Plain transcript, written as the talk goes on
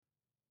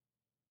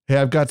Hey,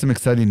 I've got some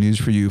exciting news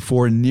for you.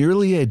 For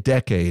nearly a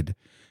decade,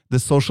 the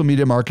Social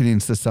Media Marketing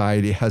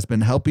Society has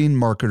been helping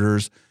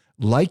marketers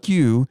like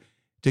you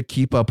to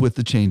keep up with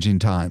the changing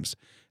times.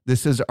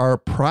 This is our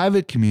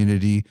private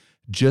community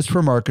just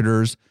for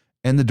marketers,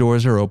 and the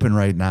doors are open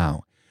right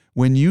now.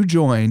 When you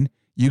join,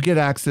 you get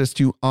access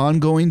to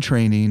ongoing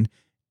training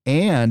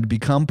and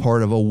become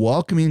part of a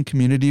welcoming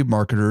community of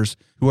marketers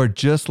who are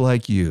just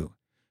like you.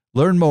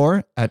 Learn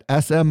more at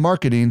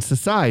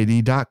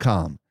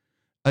smmarketingsociety.com.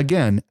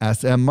 Again,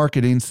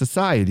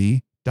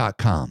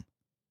 smmarketingsociety.com.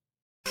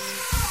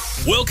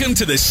 Welcome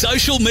to the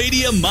Social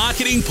Media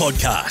Marketing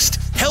Podcast,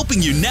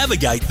 helping you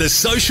navigate the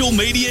social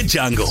media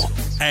jungle.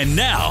 And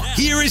now,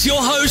 here is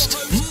your host,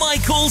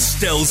 Michael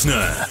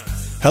Stelzner.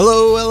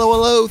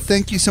 Hello.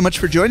 Thank you so much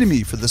for joining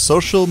me for the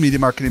Social Media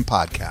Marketing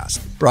Podcast,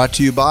 brought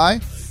to you by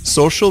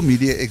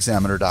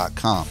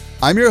socialmediaexaminer.com.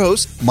 I'm your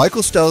host,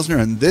 Michael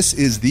Stelzner, and this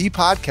is the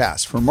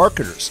podcast for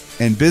marketers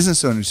and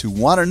business owners who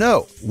want to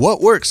know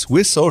what works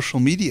with social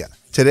media.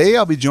 Today,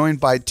 I'll be joined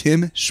by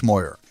Tim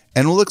Schmoyer,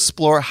 and we'll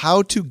explore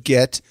how to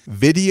get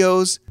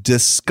videos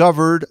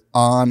discovered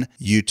on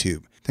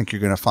YouTube. I think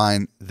you're going to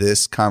find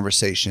this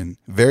conversation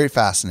very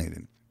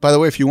fascinating. By the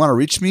way, if you want to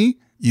reach me,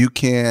 you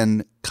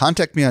can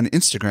contact me on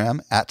Instagram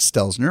at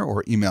Stelzner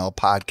or email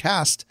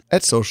podcast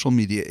at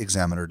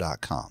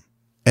socialmediaexaminer.com.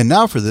 And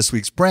now for this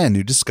week's brand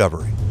new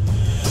discovery.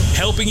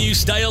 Helping you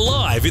stay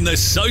alive in the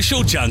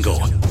social jungle.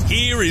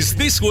 Here is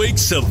this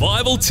week's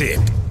survival tip.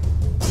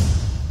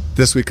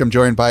 This week, I'm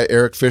joined by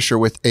Eric Fisher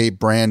with a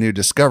brand new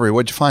discovery.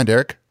 What'd you find,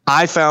 Eric?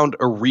 I found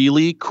a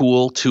really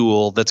cool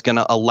tool that's going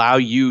to allow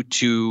you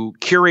to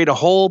curate a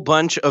whole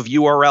bunch of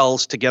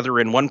URLs together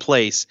in one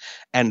place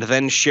and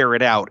then share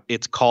it out.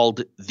 It's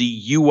called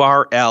the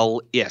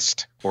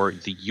URList or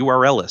the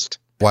URList.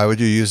 Why would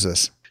you use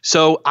this?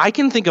 So I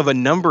can think of a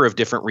number of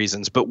different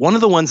reasons, but one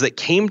of the ones that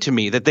came to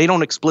me that they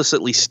don't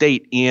explicitly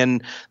state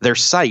in their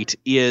site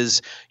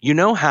is, you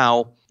know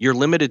how you're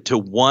limited to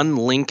one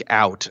link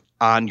out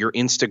on your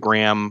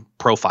Instagram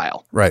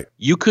profile. Right.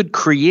 You could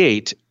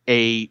create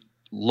a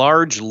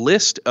large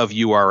list of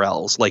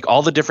URLs, like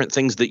all the different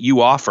things that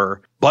you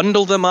offer,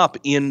 bundle them up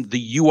in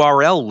the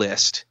URL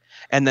list,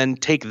 and then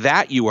take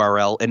that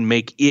URL and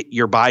make it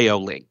your bio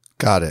link.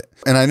 Got it.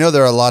 And I know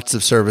there are lots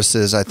of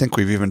services. I think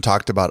we've even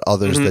talked about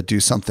others that do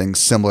something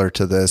similar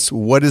to this.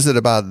 What is it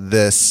about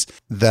this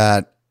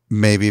that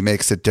maybe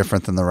makes it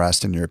different than the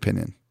rest, in your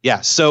opinion?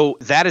 Yeah, so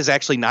that is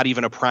actually not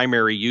even a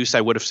primary use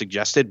I would have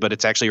suggested, but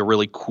it's actually a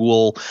really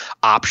cool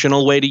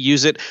optional way to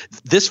use it.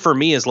 This for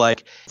me is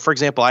like, for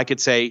example, I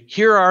could say,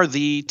 here are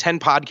the 10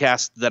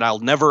 podcasts that I'll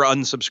never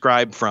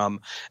unsubscribe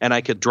from, and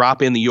I could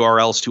drop in the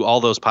URLs to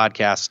all those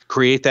podcasts,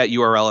 create that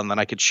URL, and then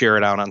I could share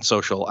it out on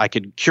social. I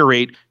could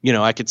curate,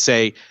 I could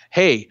say,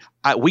 hey,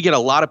 we get a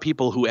lot of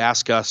people who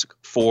ask us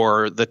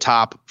for the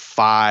top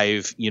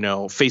 5,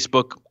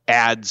 Facebook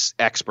ads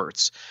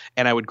experts,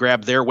 and I would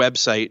grab their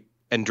website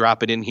and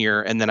drop it in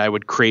here, and then I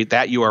would create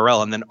that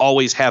URL and then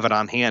always have it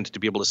on hand to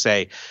be able to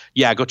say,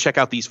 yeah, go check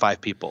out these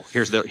 5 people.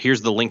 Here's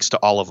the links to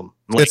all of them.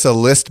 It's a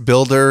list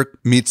builder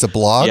meets a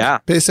blog,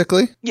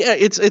 basically? Yeah,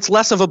 it's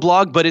less of a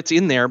blog, but it's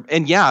in there.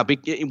 And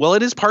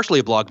it is partially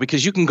a blog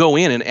because you can go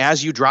in, and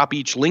as you drop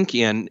each link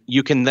in,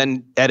 you can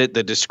then edit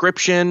the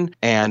description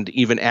and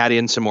even add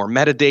in some more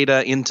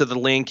metadata into the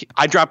link.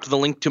 I dropped the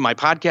link to my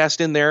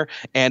podcast in there,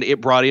 and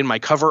it brought in my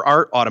cover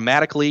art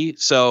automatically.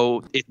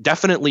 So it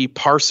definitely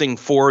parsing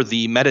for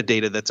the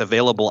metadata that's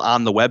available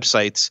on the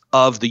websites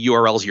of the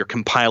URLs you're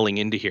compiling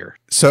into here.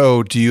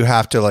 So do you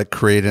have to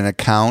create an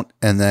account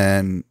and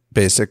then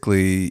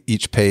basically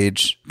each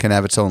page can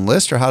have its own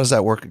list, or how does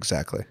that work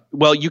exactly?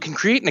 Well, you can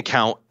create an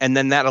account, and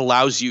then that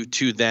allows you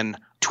to then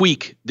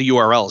tweak the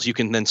URLs. You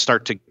can then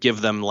start to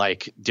give them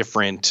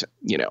different,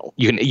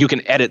 you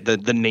can edit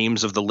the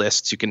names of the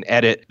lists. You can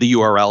edit the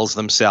URLs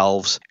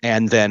themselves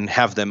and then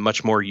have them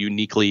much more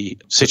uniquely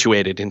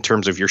situated in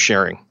terms of your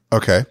sharing.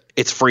 Okay.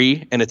 It's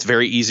free and it's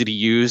very easy to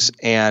use,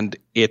 and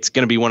it's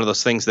going to be one of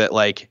those things that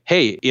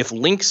hey, if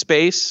link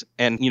space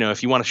and,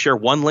 if you want to share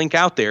one link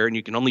out there and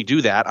you can only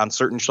do that on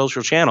certain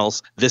social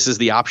channels, this is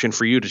the option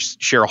for you to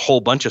share a whole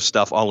bunch of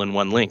stuff all in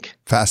one link.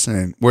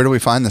 Fascinating. Where do we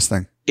find this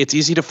thing? It's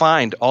easy to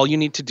find. All you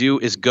need to do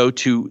is go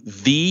to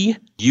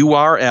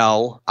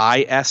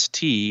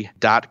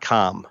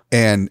theurlist.com.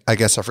 And I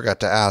guess I forgot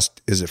to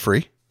ask, is it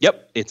free?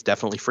 Yep, it's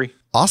definitely free.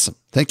 Awesome.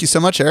 Thank you so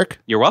much, Eric.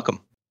 You're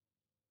welcome.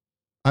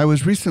 I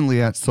was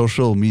recently at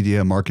Social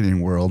Media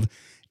Marketing World,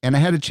 and I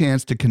had a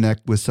chance to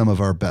connect with some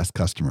of our best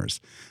customers.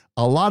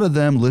 A lot of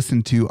them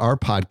listen to our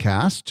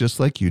podcast, just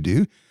like you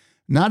do.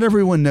 Not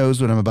everyone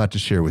knows what I'm about to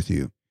share with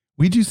you.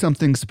 We do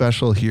something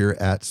special here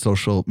at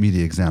Social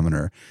Media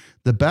Examiner.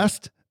 The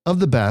best of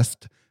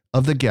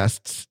the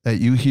guests that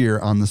you hear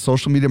on the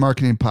Social Media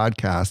Marketing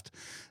Podcast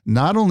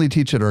not only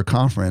teach at our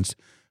conference,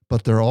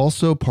 but they're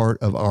also part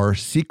of our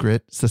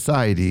secret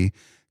society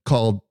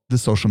called the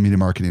Social Media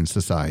Marketing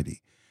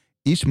Society.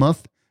 Each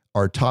month,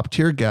 our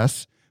top-tier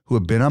guests who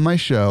have been on my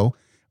show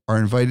are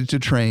invited to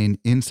train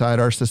inside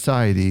our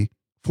society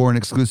for an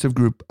exclusive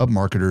group of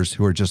marketers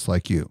who are just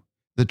like you.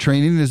 The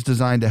training is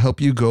designed to help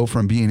you go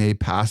from being a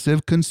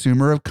passive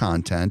consumer of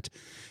content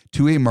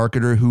to a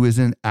marketer who is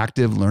in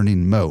active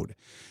learning mode.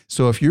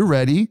 So if you're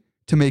ready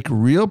to make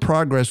real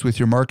progress with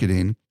your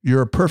marketing,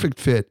 you're a perfect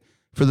fit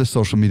for the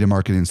Social Media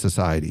Marketing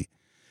Society.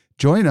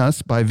 Join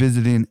us by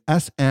visiting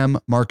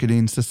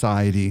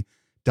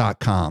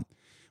smmarketingsociety.com.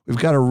 We've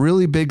got a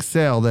really big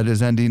sale that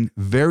is ending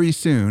very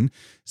soon,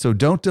 so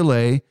don't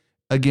delay.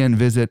 Again,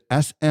 visit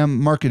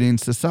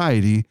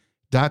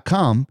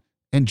smmarketingsociety.com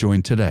and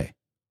join today.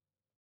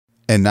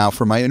 And now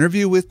for my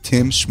interview with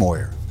Tim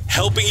Schmoyer.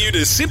 Helping you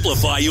to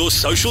simplify your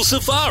social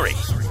safari.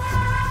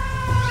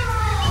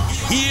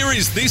 Here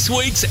is this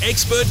week's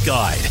expert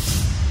guide.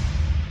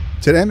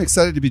 Today, I'm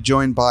excited to be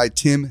joined by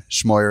Tim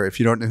Schmoyer. If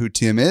you don't know who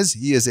Tim is,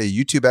 he is a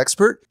YouTube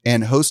expert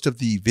and host of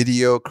the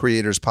Video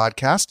Creators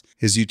Podcast.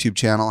 His YouTube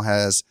channel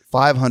has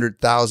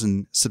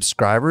 500,000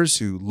 subscribers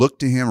who look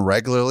to him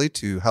regularly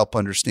to help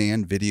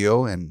understand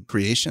video and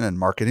creation and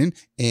marketing.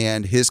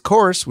 And his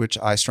course, which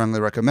I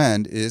strongly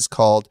recommend, is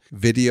called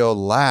Video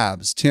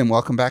Labs. Tim,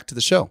 welcome back to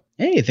the show.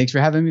 Hey, thanks for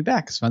having me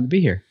back. It's fun to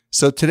be here.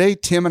 So today,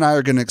 Tim and I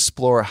are going to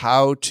explore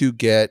how to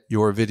get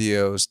your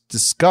videos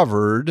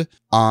discovered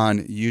on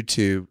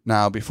YouTube.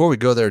 Now, before we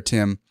go there,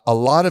 Tim, a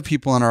lot of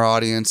people in our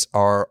audience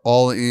are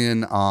all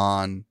in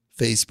on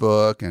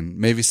Facebook and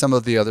maybe some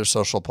of the other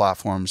social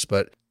platforms,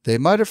 but they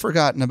might have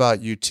forgotten about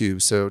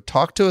YouTube. So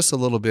talk to us a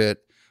little bit.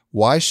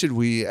 Why should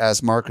we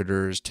as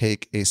marketers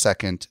take a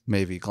second,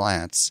 maybe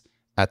glance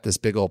at this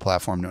big old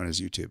platform known as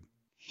YouTube?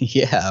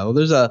 Yeah, well,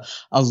 there's a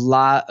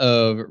lot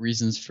of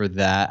reasons for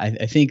that.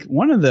 I think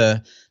one of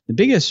the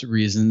biggest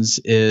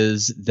reasons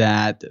is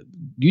that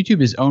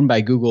YouTube is owned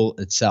by Google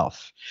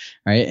itself,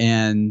 right?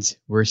 And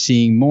we're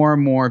seeing more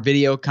and more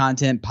video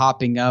content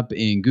popping up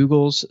in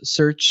Google's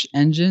search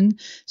engine.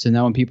 So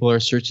now when people are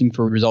searching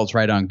for results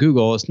right on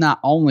Google, it's not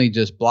only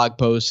just blog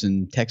posts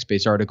and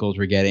text-based articles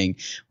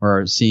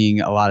we're seeing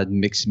a lot of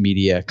mixed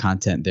media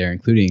content there,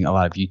 including a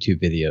lot of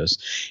YouTube videos.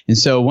 And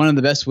so one of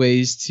the best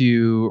ways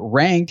to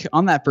rank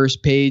on that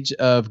first page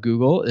of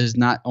Google is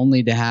not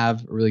only to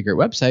have a really great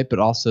website, but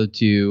also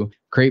to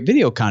create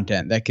video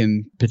content that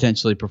can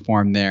potentially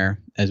perform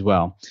there as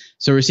well.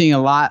 So we're seeing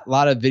a lot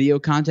of video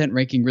content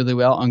ranking really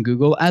well on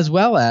Google, as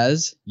well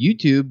as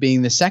YouTube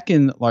being the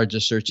second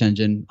largest search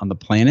engine on the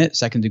planet,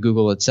 second to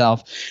Google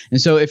itself. And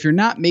so if you're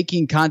not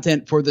making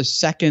content for the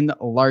second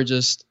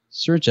largest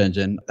search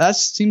engine, that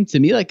seemed to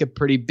me like a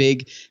pretty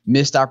big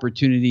missed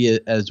opportunity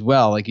as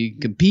well. Like you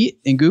can compete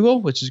in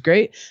Google, which is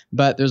great,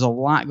 but there's a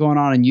lot going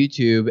on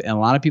YouTube and a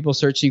lot of people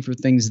searching for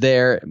things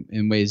there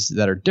in ways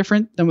that are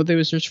different than what they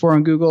would search for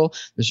on Google.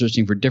 They're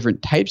searching for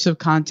different types of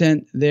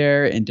content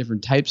there and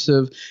different types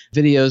of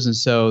videos. And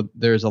so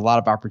there's a lot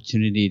of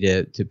opportunity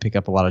to pick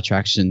up a lot of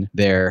traction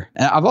there.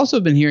 And I've also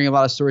been hearing a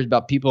lot of stories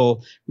about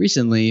people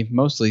recently,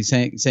 mostly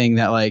saying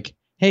that like,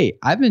 hey,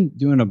 I've been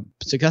doing a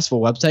successful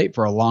website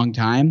for a long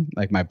time,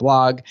 like my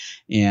blog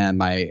and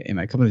my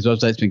company's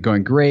website's been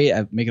going great.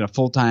 I'm making a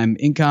full-time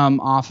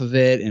income off of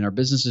it and our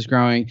business is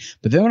growing.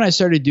 But then when I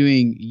started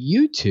doing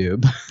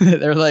YouTube,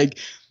 they're like,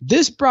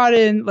 this brought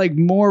in like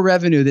more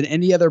revenue than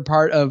any other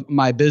part of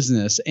my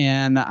business.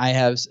 And I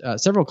have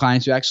several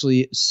clients who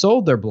actually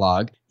sold their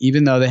blog,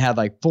 even though they had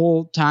like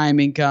full-time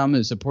income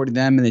and supporting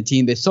them and the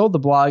team. They sold the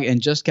blog and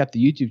just kept the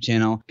YouTube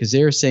channel because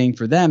they were saying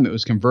for them, it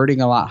was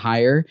converting a lot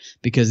higher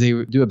because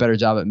they do a better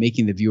job at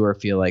making the viewer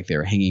feel like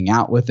they're hanging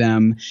out with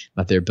them,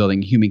 that they're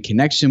building human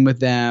connection with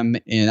them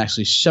and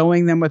actually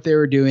showing them what they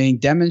were doing,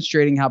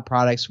 demonstrating how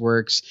products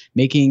works,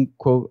 making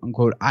quote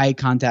unquote eye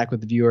contact with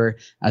the viewer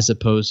as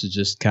opposed to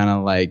just kind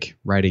of like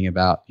writing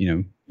about,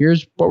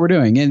 here's what we're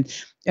doing. And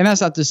that's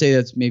not to say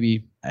that's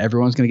maybe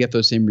everyone's going to get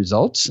those same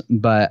results,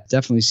 but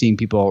definitely seeing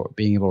people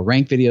being able to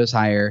rank videos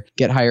higher,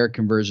 get higher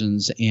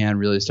conversions, and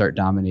really start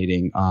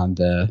dominating on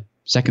the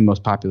second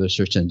most popular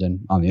search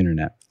engine on the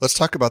internet. Let's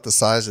talk about the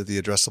size of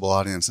the addressable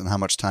audience and how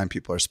much time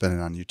people are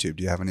spending on YouTube.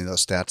 Do you have any of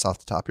those stats off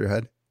the top of your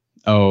head?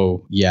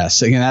 Oh,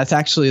 yes. Again, that's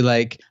actually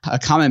like a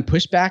common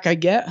pushback I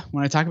get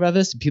when I talk about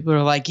this. People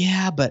are like,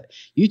 yeah, but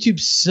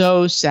YouTube's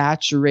so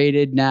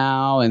saturated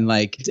now and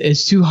like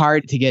it's too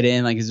hard to get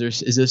in. Like, is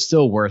this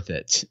still worth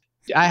it?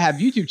 I have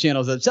YouTube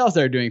channels themselves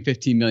that are doing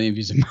 15 million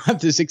views a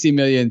month to 60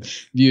 million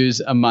views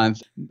a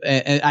month.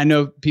 And I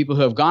know people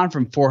who have gone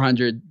from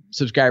 400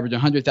 subscribers to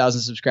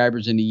 100,000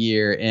 subscribers in a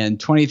year and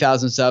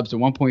 20,000 subs to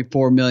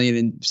 1.4 million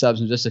in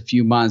subs in just a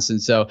few months.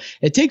 And so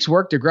it takes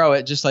work to grow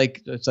it, just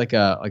like it's like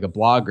a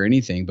blog or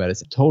anything, but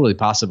it's totally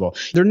possible.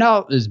 There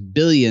now is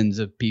billions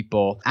of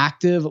people,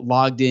 active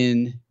logged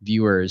in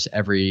viewers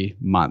every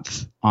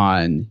month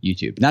on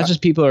YouTube. Not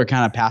just people who are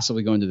kind of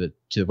passively going to the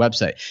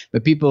website,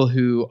 but people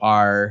who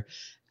are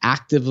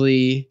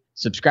actively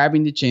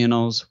subscribing to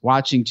channels,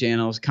 watching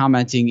channels,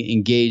 commenting,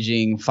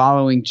 engaging,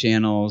 following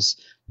channels.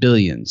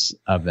 Billions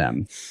of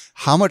them.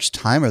 How much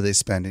time are they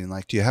spending?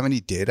 Like, do you have any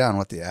data on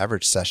what the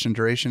average session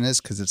duration is?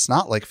 Because it's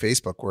not like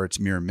Facebook where it's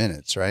mere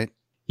minutes, right?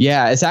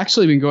 Yeah, it's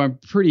actually been going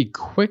pretty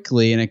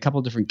quickly in a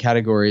couple different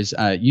categories.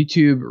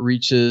 YouTube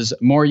reaches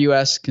more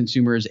U.S.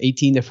 consumers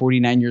 18 to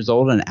 49 years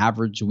old on an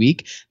average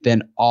week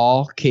than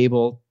all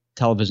cable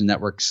television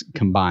networks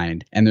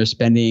combined, and they're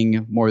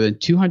spending more than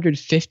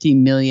 250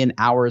 million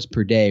hours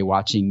per day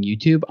watching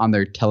YouTube on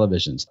their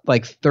televisions,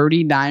 like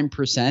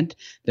 39%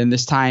 than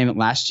this time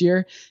last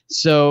year.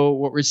 So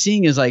what we're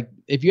seeing is like,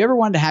 if you ever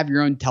wanted to have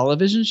your own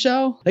television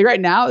show, like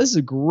right now, this is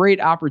a great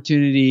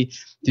opportunity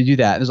to do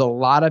that. There's a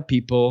lot of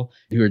people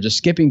who are just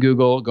skipping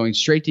Google, going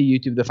straight to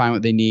YouTube to find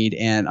what they need.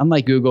 And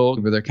unlike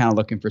Google, where they're kind of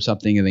looking for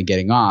something and then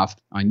getting off,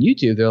 on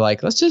YouTube, they're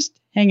like, let's just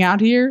hang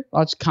out here,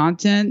 watch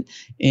content.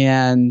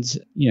 And,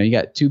 you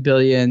got 2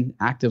 billion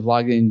active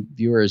logged-in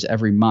viewers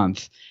every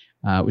month,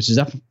 which is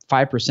up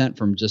 5%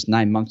 from just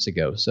 9 months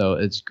ago. So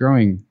it's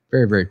growing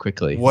very, very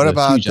quickly. What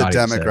about the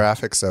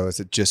demographics, though? Is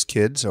it just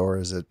kids or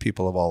is it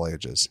people of all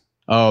ages?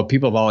 Oh,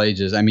 people of all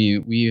ages. I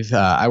mean,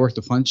 I worked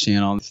with one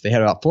channel. They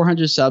had about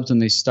 400 subs when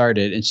they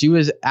started, and she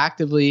was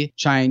actively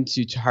trying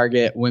to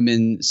target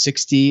women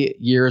 60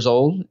 years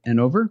old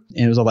and over.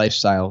 And it was a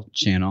lifestyle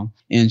channel,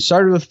 and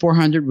started with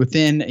 400.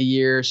 Within a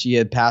year, she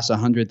had passed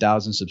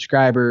 100,000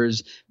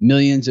 subscribers,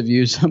 millions of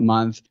views a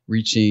month,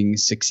 reaching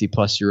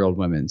 60-plus-year-old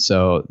women.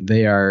 So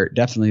they are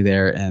definitely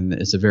there, and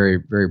it's a very,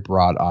 very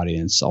broad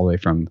audience, all the way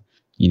from,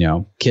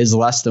 kids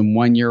less than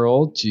 1 year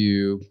old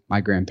to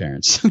my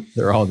grandparents.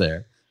 They're all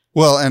there.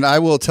 Well, and I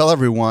will tell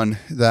everyone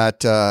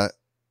that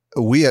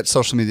we at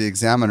Social Media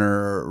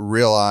Examiner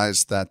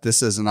realize that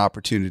this is an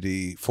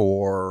opportunity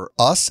for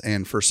us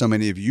and for so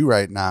many of you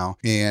right now.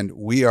 And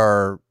we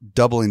are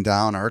doubling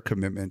down our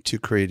commitment to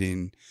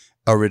creating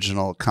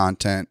original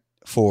content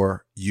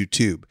for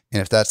YouTube.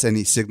 And if that's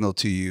any signal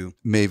to you,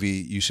 maybe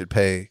you should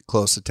pay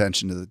close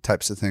attention to the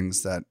types of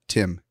things that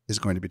Tim is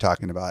going to be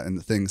talking about and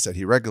the things that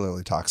he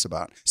regularly talks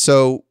about.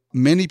 So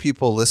many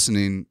people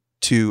listening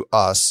to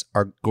us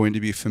are going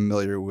to be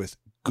familiar with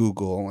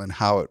Google and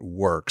how it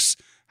works.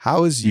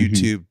 How is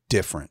YouTube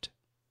different?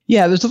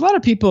 Yeah, there's a lot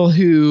of people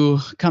who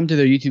come to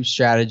their YouTube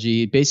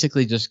strategy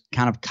basically just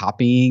kind of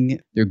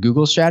copying their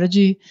Google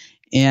strategy.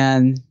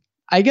 And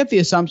I get the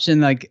assumption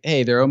like,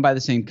 hey, they're owned by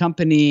the same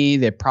company.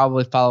 They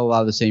probably follow a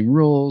lot of the same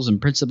rules and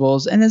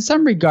principles. And in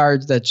some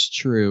regards, that's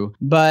true.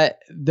 But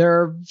there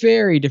are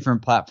very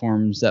different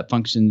platforms that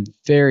function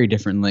very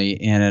differently.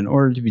 And in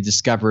order to be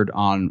discovered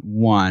on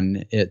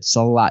one, it's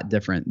a lot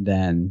different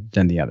than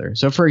the other.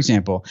 So for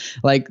example,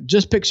 like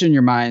just picture in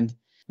your mind,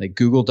 like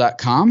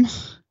google.com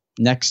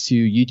next to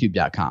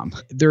youtube.com.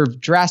 They're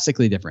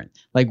drastically different.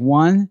 Like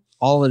one,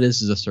 all it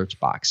is a search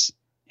box.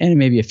 And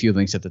maybe a few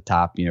links at the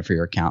top, for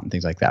your account and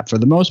things like that. For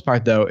the most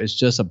part, though, it's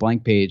just a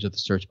blank page with a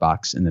search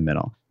box in the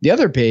middle. The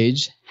other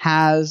page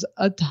has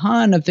a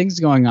ton of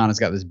things going on. It's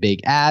got this big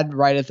ad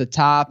right at the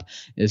top.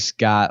 It's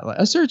got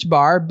a search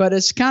bar, but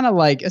it's kind of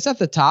like, it's at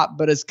the top,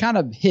 but it's kind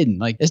of hidden.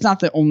 Like it's not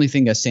the only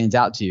thing that stands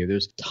out to you.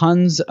 There's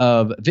tons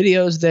of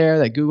videos there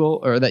that Google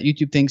or that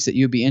YouTube thinks that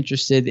you'd be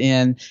interested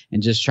in,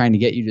 and just trying to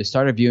get you to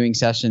start a viewing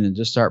session and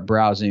just start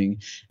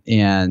browsing.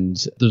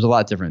 And there's a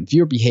lot different.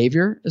 Viewer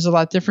behavior is a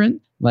lot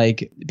different.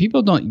 Like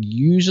people don't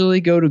usually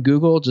go to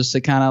Google just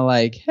to kind of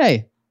like,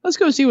 hey, let's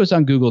go see what's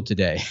on Google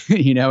today,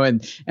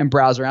 and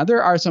browse around.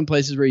 There are some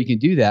places where you can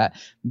do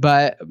that,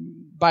 but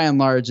by and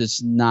large,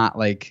 it's not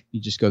like you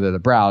just go there to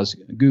browse.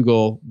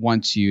 Google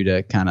wants you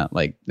to kind of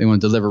like, they want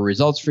to deliver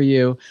results for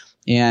you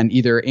and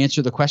either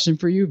answer the question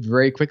for you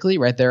very quickly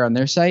right there on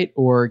their site,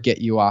 or get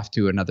you off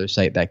to another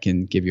site that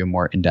can give you a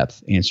more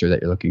in-depth answer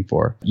that you're looking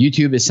for.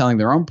 YouTube is selling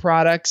their own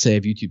products. They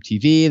have YouTube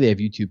TV, they have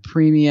YouTube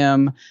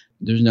Premium.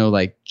 There's no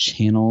like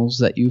channels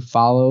that you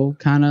follow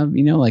kind of,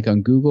 like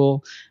on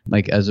Google,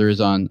 like as there is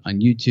on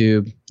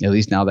YouTube. At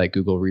least now that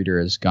Google Reader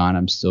is gone,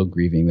 I'm still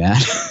grieving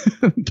that.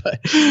 But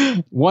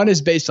one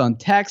is based on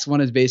text,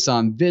 one is based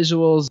on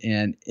visuals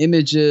and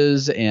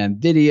images and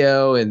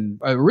video. And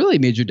a really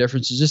major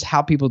difference is just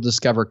how people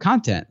discover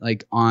content.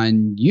 Like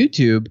on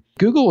YouTube,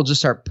 Google will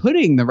just start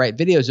putting the right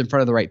videos in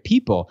front of the right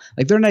people.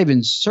 Like they're not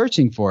even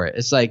searching for it.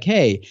 It's like,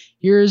 hey,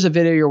 here's a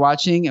video you're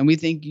watching and we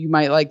think you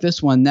might like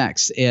this one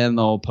next. And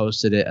they'll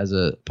post it as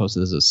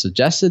a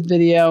suggested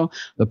video.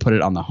 They'll put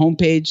it on the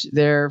homepage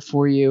there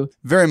for you.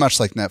 Very much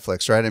like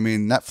Netflix, right? I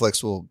mean,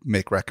 Netflix will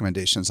make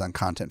recommendations on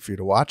content for you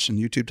to watch, and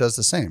YouTube does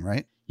the same,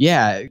 right?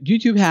 Yeah,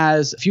 YouTube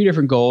has a few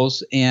different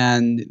goals,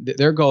 and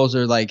their goals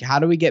are like, how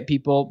do we get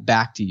people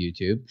back to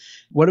YouTube?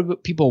 What do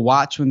people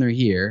watch when they're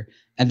here?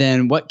 And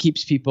then what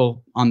keeps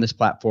people on this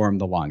platform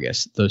the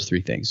longest? Those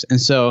three things. And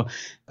so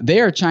they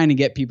are trying to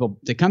get people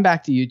to come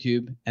back to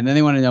YouTube, and then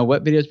they want to know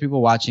what videos people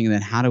are watching, and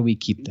then how do we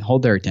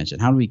hold their attention?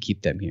 How do we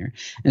keep them here?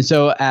 And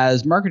so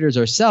as marketers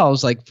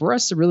ourselves, like for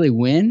us to really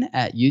win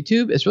at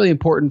YouTube, it's really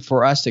important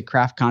for us to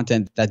craft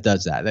content that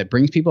does that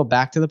brings people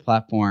back to the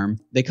platform.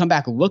 They come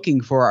back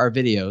looking for our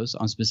videos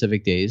on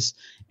specific days,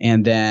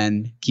 and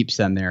then keeps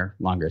them there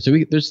longer. So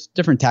there's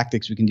different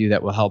tactics we can do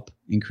that will help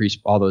increase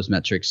all those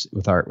metrics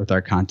with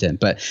our content.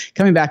 But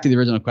coming back to the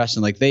original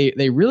question, like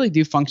they really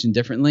do function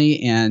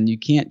differently, and you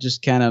can't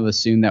just kind of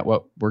assume that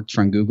what worked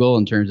from Google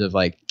in terms of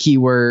like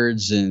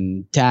keywords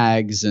and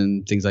tags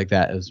and things like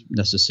that is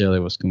necessarily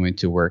what's going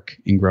to work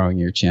in growing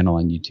your channel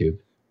on YouTube.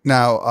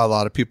 Now, a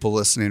lot of people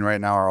listening right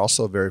now are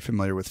also very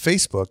familiar with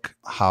Facebook.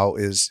 How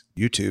is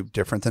YouTube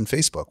different than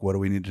Facebook? What do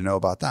we need to know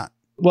about that?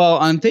 Well,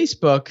 on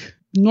Facebook,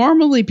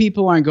 normally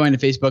people aren't going to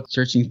Facebook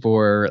searching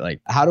for like,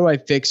 how do I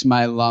fix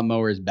my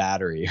lawnmower's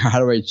battery? Or how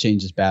do I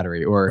change this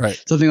battery? Or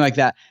something like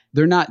that.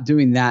 They're not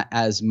doing that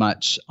as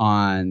much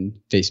on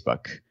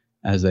Facebook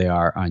as they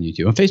are on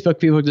YouTube. On Facebook,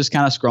 people are just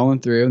kind of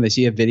scrolling through and they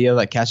see a video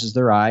that catches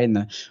their eye and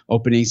the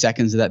opening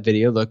seconds of that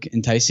video look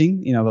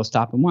enticing. They'll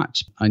stop and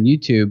watch. On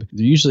YouTube,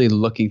 they're usually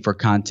looking for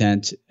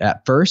content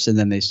at first and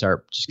then they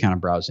start just kind of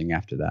browsing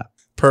after that.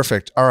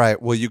 Perfect. All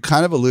right. Well, you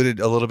kind of alluded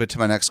a little bit to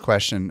my next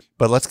question,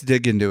 but let's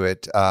dig into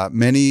it.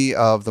 Many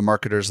of the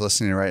marketers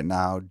listening right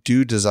now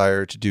do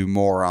desire to do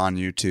more on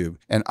YouTube.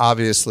 And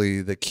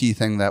obviously, the key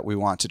thing that we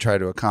want to try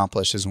to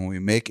accomplish is when we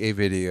make a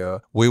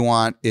video, we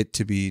want it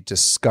to be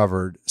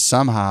discovered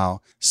somehow,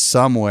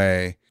 some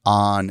way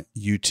on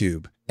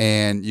YouTube.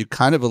 And you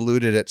kind of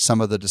alluded at some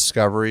of the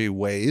discovery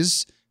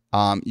ways.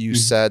 You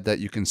said that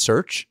you can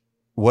search.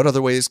 What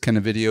other ways can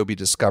a video be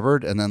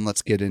discovered? And then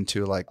let's get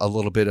into like a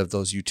little bit of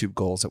those YouTube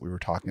goals that we were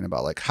talking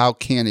about. Like how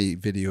can a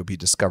video be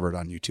discovered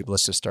on YouTube?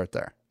 Let's just start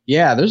there.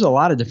 Yeah, there's a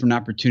lot of different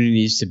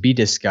opportunities to be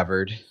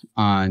discovered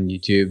on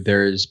YouTube.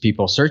 There's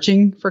people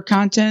searching for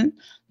content.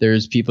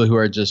 There's people who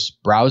are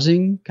just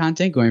browsing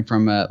content, going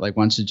from like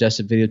one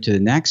suggested video to the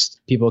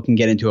next. People can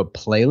get into a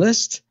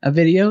playlist of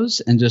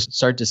videos and just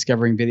start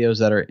discovering videos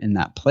that are in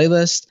that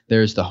playlist.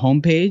 There's the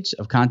homepage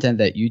of content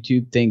that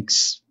YouTube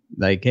thinks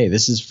like, hey,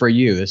 this is for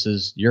you.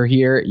 You're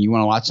here. You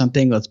want to watch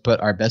something? Let's put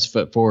our best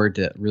foot forward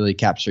to really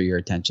capture your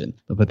attention.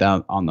 They'll put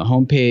that on the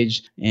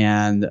homepage.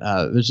 And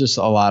there's just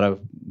a lot of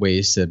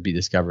ways to be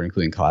discovered,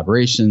 including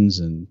collaborations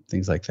and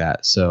things like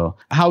that. So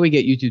how we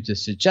get YouTube to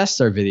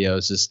suggest our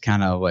videos is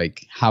kind of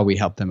like how we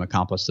help them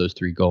accomplish those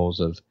three goals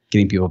of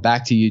getting people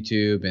back to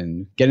YouTube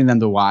and getting them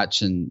to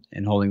watch and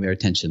holding their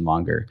attention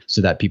longer so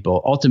that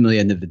people ultimately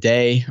at the end of the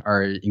day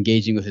are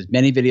engaging with as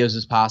many videos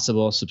as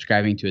possible,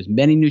 subscribing to as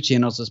many new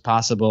channels as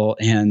possible,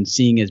 and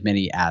seeing as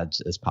many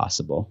ads as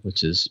possible,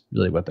 which is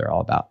really what they're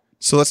all about.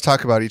 So let's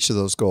talk about each of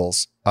those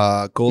goals.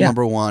 Goal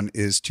number one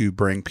is to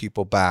bring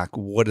people back.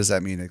 What does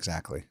that mean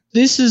exactly?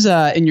 This is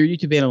in your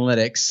YouTube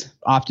analytics.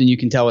 Often you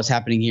can tell what's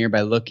happening here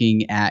by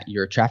looking at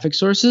your traffic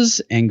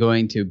sources and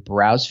going to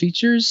browse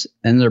features.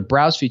 And under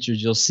browse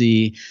features, you'll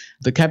see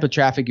the type of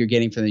traffic you're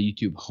getting from the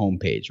YouTube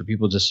homepage or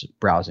people just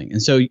browsing.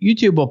 And so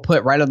YouTube will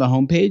put right on the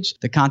homepage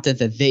the content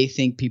that they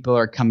think people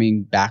are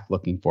coming back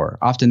looking for.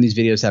 Often these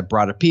videos have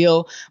broad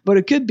appeal, but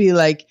it could be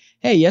like,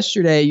 hey,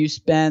 yesterday you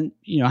spent,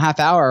 half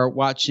hour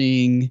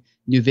watching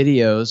new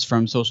videos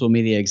from Social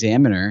Media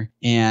Examiner,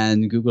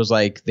 and Google's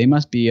like, they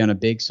must be on a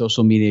big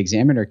Social Media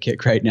Examiner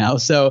kick right now.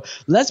 So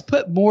let's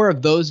put more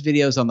of those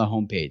videos on the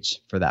homepage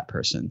for that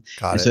person.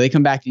 Got it. So they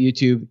come back to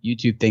YouTube.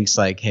 YouTube thinks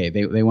like, hey,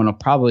 they want to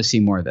probably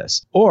see more of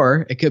this.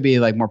 Or it could be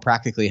like more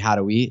practically, how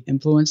do we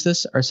influence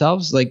this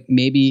ourselves? Like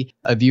maybe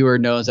a viewer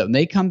knows that when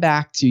they come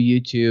back to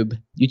YouTube,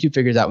 YouTube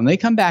figures out when they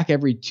come back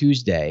every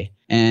Tuesday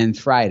and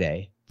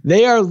Friday,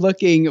 they are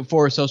looking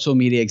for Social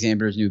Media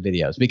Examiner's new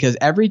videos because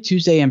every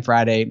Tuesday and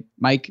Friday,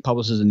 Mike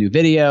publishes a new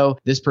video.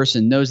 This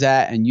person knows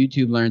that, and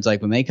YouTube learns like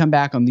when they come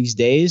back on these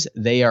days,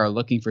 they are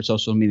looking for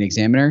Social Media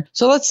Examiner.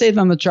 So let's save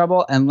them the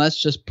trouble and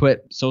let's just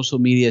put Social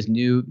Media's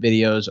new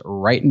videos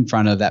right in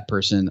front of that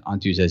person on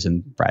Tuesdays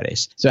and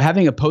Fridays. So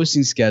having a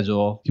posting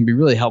schedule can be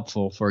really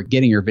helpful for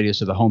getting your videos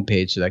to the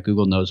homepage so that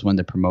Google knows when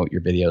to promote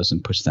your videos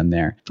and push them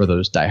there for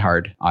those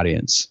diehard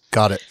audience.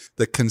 Got it.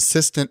 The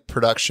consistent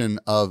production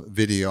of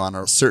video on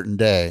a certain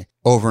day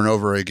over and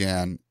over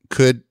again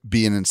could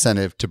be an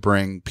incentive to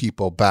bring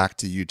people back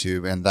to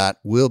YouTube, and that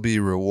will be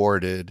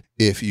rewarded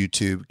if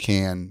YouTube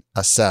can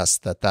assess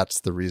that that's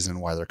the reason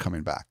why they're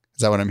coming back.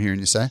 Is that what I'm hearing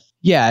you say?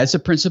 Yeah, it's a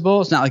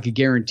principle. It's not like a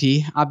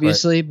guarantee,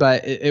 obviously,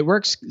 but it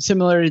works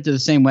similarly to the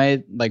same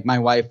way. Like my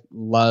wife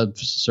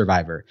loves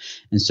Survivor.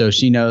 And so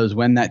she knows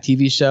when that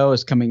TV show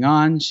is coming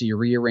on. She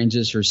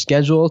rearranges her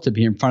schedule to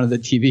be in front of the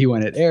TV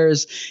when it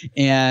airs.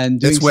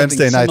 And it's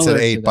Wednesday nights at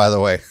 8, by the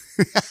way.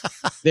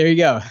 There you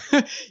go.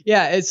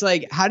 Yeah, it's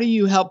like, how do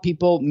you help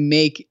people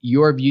make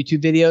your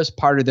YouTube videos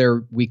part of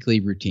their weekly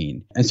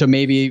routine? And so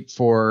maybe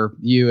for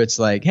you, it's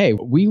like, hey,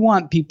 we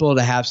want people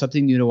to have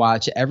something new to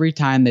watch every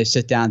time they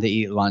sit down to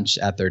eat lunch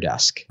at their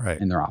desk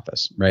in their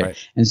office, right?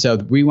 And so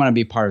we want to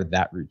be part of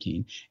that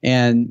routine.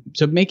 And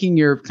so making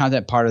your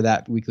content part of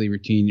that weekly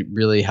routine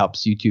really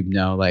helps YouTube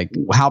know like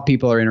how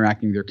people are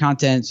interacting with your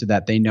content so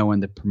that they know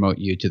when to promote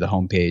you to the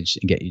homepage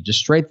and get you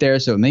just right there.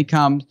 So when they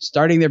come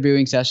starting their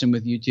viewing session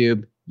with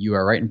YouTube, you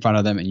are right in front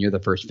of them and you're the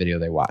first video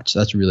they watch. So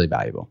that's really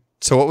valuable.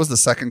 So what was the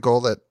second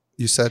goal that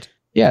you said?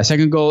 Yeah,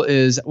 second goal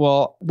is,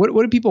 well, what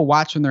do people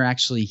watch when they're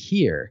actually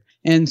here?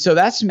 And so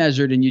that's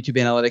measured in YouTube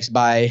Analytics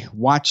by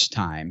watch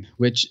time,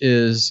 which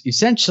is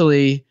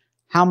essentially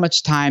how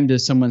much time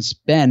does someone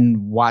spend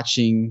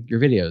watching your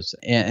videos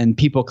and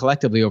people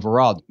collectively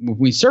overall. When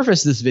we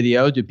surface this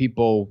video, do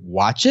people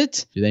watch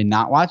it? Do they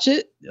not watch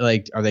it?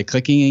 Like, are they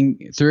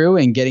clicking through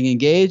and getting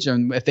engaged?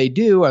 And if they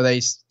do, are they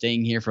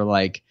staying here for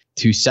like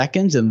 2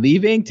 seconds and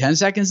leaving, 10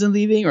 seconds and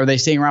leaving, or are they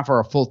staying around for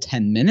a full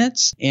 10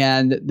 minutes?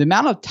 And the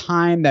amount of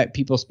time that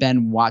people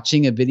spend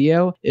watching a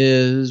video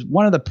is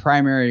one of the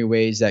primary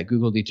ways that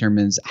Google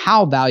determines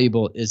how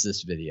valuable is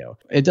this video.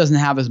 It doesn't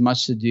have as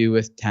much to do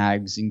with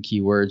tags and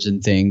keywords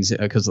and things,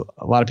 because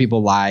a lot of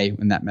people lie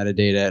in that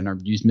metadata and or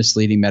use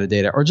misleading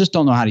metadata, or just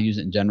don't know how to use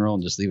it in general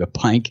and just leave it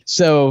blank.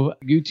 So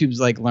YouTube's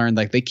learned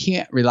they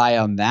can't rely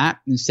on that.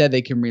 Instead,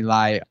 they can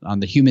rely on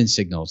the human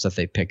signals that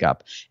they pick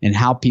up and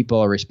how people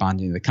are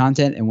responding to the content.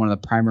 And one of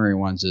the primary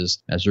ones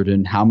is measured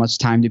in how much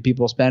time do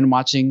people spend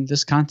watching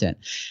this content.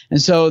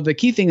 And so the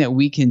key thing that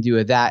we can do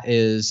with that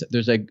is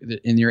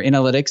in your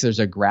analytics, there's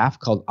a graph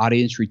called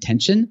audience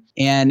retention.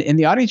 And in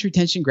the audience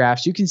retention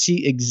graphs, you can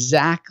see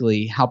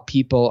exactly how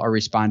people are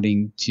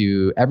responding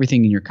to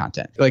everything in your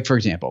content. Like, for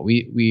example,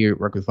 we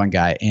work with one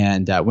guy,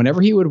 and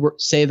whenever he would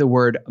say the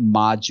word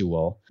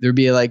module, there'd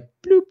be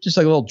bloop, just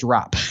a little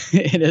drop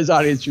in his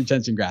audience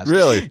retention graphs.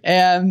 Really?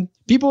 And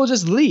people will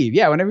just leave.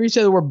 Yeah, whenever you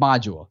say the word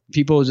module,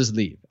 people will just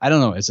leave. I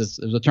don't know. It was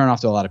a turn off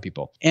to a lot of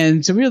people.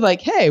 And so we were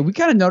like, hey, we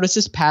kind of noticed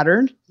this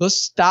pattern.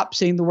 Let's stop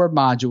saying the word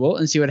module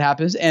and see what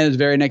happens. And his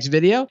very next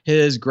video,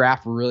 his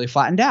graph really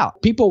flattened out.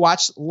 People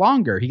watched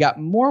longer. He got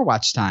more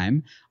watch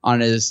time on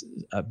his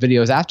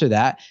videos after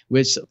that,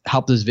 which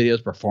helped his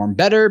videos perform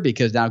better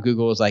because now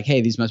Google was like,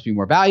 hey, these must be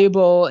more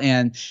valuable.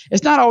 And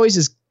it's not always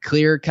as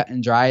clear, cut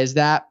and dry as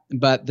that.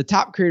 But the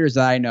top creators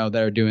that I know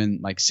that are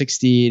doing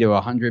 60 to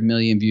 100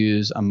 million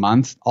views a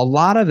month, a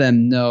lot of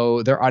them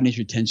know their audience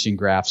retention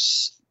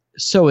graphs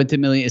so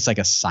intimately. It's like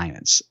a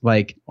science.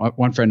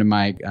 One friend of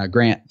mine,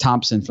 Grant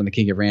Thompson from the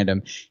King of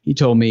Random, he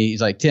told me, he's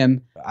like,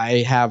 Tim, I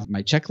have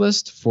my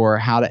checklist for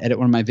how to edit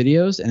one of my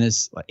videos, and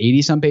it's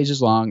 80 some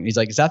pages long. And he's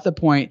like, it's at the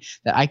point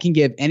that I can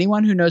give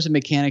anyone who knows the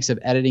mechanics of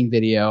editing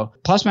video,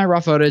 plus my raw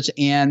footage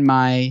and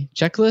my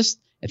checklist.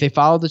 If they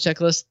follow the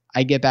checklist,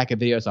 I get back a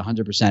video that's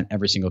 100%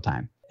 every single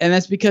time. And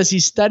that's because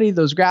he studied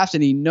those graphs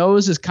and he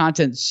knows his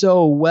content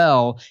so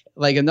well.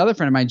 Like another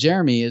friend of mine,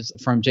 Jeremy, is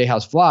from J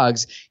House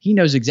Vlogs. He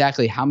knows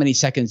exactly how many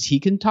seconds he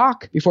can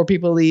talk before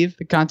people leave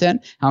the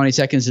content, how many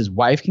seconds his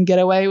wife can get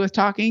away with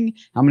talking,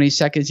 how many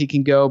seconds he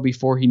can go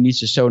before he needs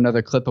to show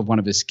another clip of one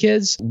of his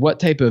kids, what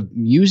type of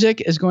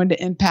music is going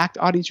to impact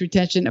audience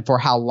retention, and for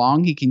how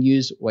long he can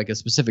use a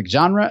specific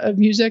genre of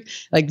music.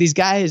 These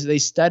guys, they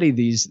study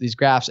these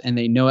graphs and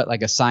they know it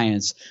like a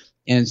science.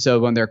 And so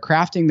when they're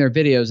crafting their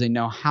videos, they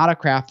know how to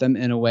craft them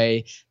in a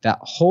way that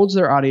holds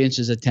their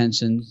audience's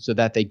attention so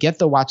that they get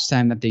the watch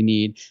time that they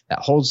need, that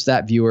holds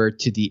that viewer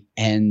to the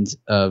end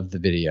of the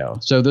video.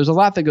 So there's a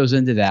lot that goes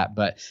into that,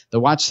 but the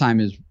watch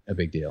time is a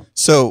big deal.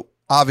 So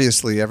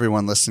obviously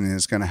everyone listening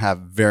is going to have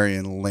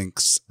varying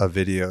lengths of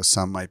video.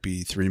 Some might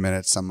be 3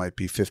 minutes, some might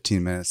be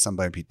 15 minutes, some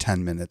might be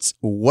 10 minutes.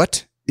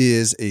 What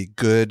is a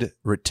good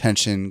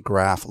retention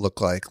graph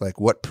look like? Like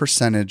what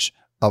percentage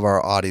of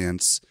our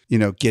audience,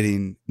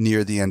 getting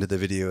near the end of the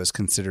video is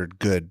considered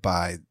good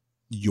by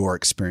your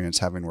experience,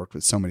 having worked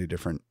with so many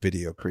different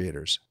video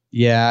creators?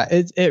 Yeah,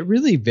 it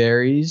really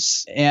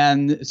varies.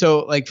 And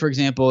so for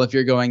example, if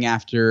you're going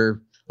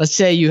after, let's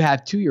say you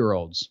have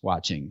 2-year-olds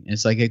watching,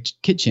 it's like a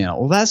kid channel.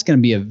 Well, that's going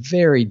to be a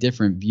very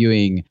different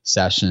viewing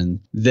session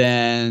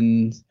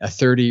than a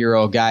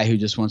 30-year-old guy who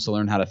just wants to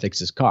learn how to fix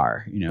his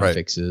car, Right.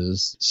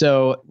 fixes.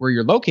 So where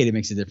you're located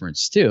makes a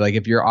difference too. Like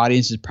if your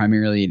audience is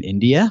primarily in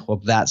India,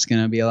 well, that's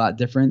going to be a lot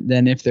different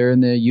than if they're in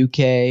the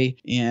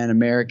UK and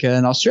America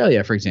and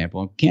Australia, for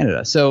example, and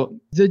Canada. So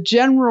the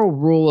general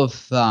rule of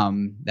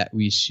thumb that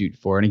we shoot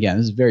for, and again,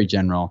 this is very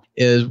general,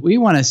 is we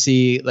want to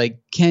see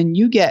can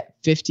you get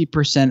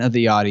 50% of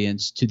the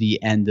audience to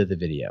the end of the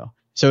video?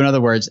 So in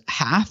other words,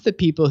 half the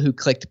people who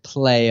clicked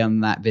play on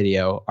that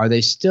video, are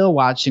they still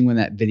watching when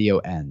that video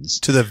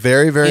ends? To the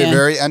very, very,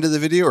 very end of the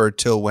video, or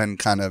till when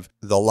kind of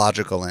the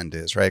logical end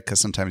is, right? Because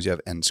sometimes you have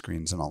end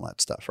screens and all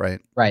that stuff, right?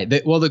 Right.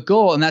 The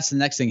goal, and that's the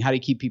next thing, how do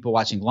you keep people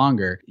watching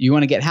longer? You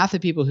want to get half the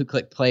people who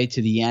click play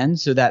to the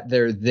end so that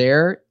they're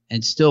there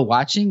and still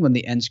watching when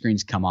the end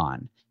screens come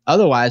on.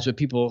 Otherwise, what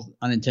people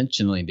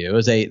unintentionally do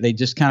is they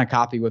just kind of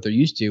copy what they're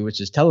used to, which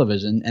is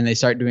television, and they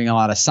start doing a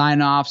lot of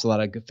sign-offs, a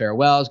lot of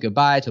farewells,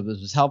 goodbyes. Hope this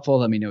was helpful.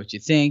 Let me know what you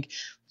think.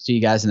 See you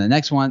guys in the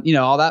next one.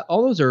 All that.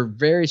 All those are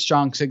very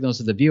strong signals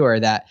to the viewer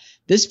that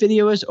this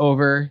video is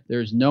over.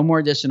 There's no more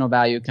additional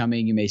value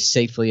coming. You may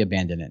safely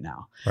abandon it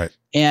now. Right.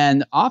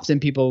 And often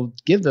people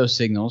give those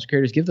signals,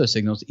 creators give those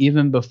signals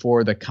even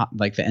before the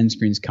end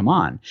screens come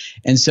on.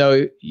 And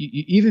so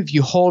even if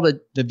you hold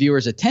the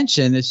viewer's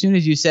attention, as soon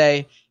as you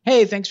say,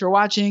 hey, thanks for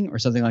watching, or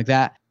something like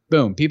that,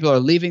 boom, people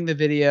are leaving the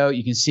video.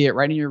 You can see it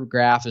right in your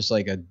graph. It's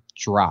like a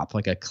drop,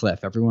 like a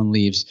cliff. Everyone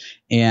leaves.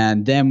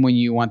 And then when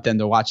you want them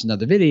to watch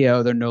another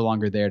video, they're no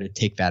longer there to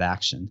take that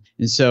action.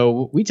 And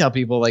so we tell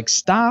people,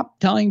 stop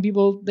telling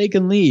people they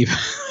can leave.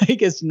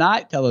 It's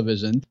not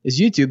television. It's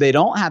YouTube. They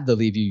don't have to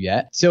leave you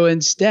yet. So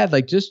instead,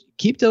 just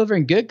keep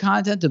delivering good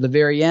content to the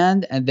very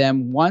end. And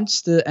then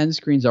once the end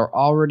screens are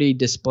already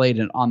displayed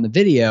and on the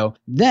video,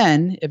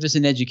 then if it's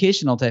an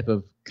educational type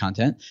of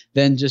content,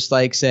 then just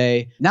like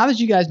say, now that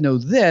you guys know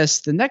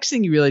this, the next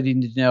thing you really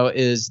need to know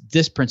is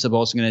this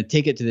principle. So I'm going to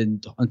take it to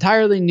the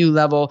entirely new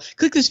level.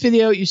 Click this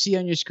video you see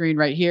on your screen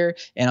right here,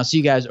 and I'll see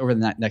you guys over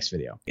the next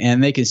video.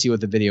 And they can see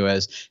what the video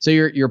is. So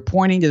you're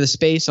pointing to the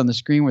space on the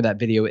screen where that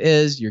video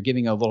is. You're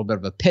giving a little bit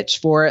of a pitch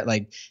for it,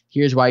 like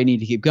here's why you need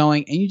to keep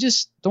going, and you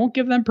just don't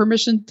give them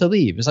permission to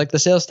leave. It's like the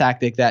sales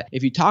tactic that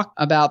if you talk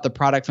about the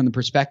product from the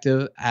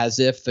perspective as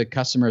if the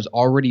customer has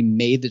already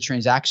made the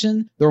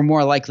transaction, they're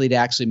more likely to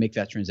actually make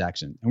that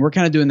transaction. And we're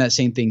kind of doing that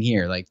same thing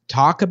here. Like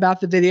talk about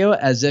the video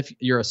as if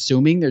you're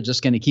assuming they're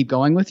just going to keep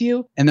going with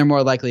you, and they're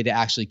more likely to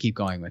actually keep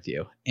going with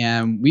you.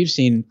 And we've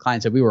seen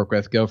clients that we work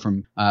with go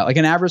from like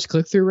an average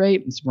click-through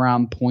rate, it's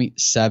around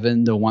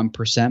 0.7 to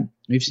 1%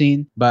 we've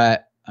seen.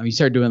 But you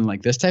start doing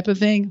like this type of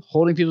thing,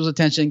 holding people's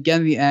attention,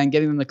 getting the end,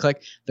 getting them to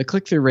click. The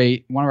click-through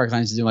rate, one of our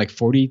clients is doing like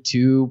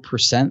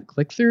 42%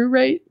 click-through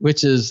rate,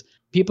 which is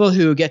people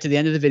who get to the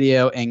end of the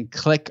video and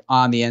click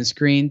on the end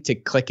screen to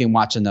click and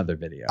watch another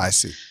video. I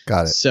see.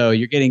 Got it. So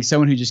you're getting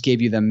someone who just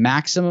gave you the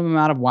maximum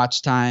amount of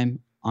watch time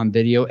on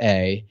video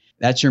A.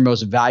 That's your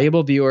most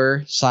valuable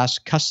viewer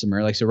 /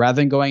 customer. Like, so rather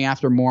than going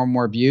after more and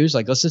more views,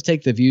 like let's just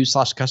take the views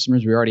 /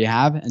 customers we already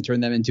have and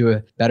turn them into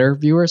a better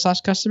viewer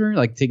 / customer,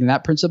 like taking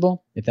that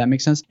principle, if that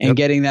makes sense, and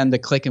getting them to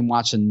click and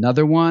watch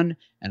another one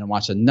and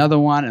watch another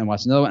one and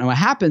watch another one. And what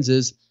happens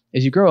is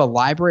you grow a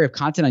library of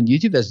content on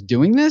YouTube that's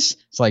doing this,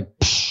 it's like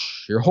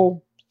your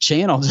whole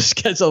channel just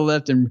gets a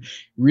lift and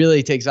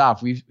really takes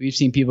off. We've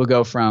seen people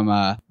go from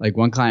like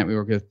one client we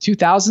work with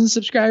 2,000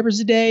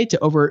 subscribers a day to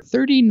over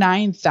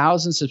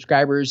 39,000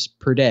 subscribers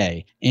per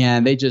day,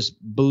 and they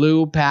just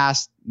blew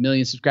past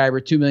million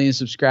subscribers, 2 million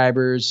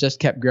subscribers,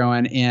 just kept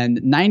growing,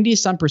 and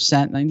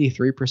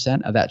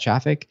 93% of that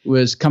traffic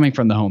was coming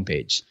from the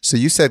homepage. So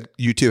you said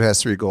YouTube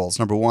has 3 goals.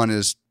 Number 1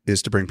 is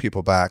to bring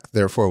people back.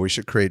 Therefore, we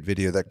should create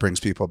video that brings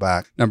people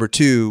back. Number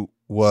 2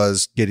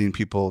 was getting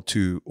people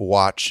to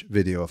watch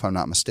video, if I'm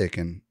not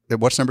mistaken.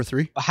 What's number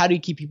 3? How do you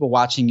keep people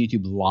watching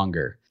YouTube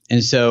longer?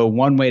 And so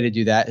one way to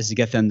do that is to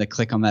get them to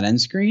click on that end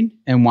screen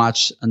and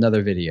watch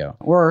another video.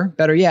 Or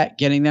better yet,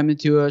 getting them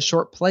into a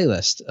short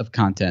playlist of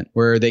content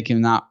where they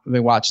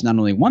watch not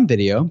only one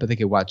video, but they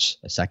could watch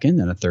a second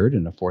and a third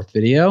and a fourth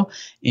video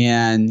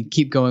and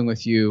keep going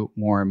with you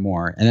more and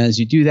more. And as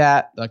you do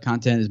that, the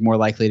content is more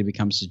likely to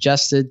become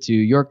suggested to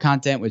your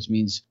content, which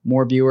means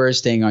more viewers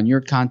staying on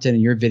your content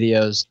and your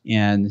videos.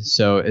 And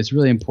so it's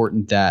really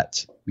important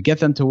that we get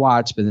them to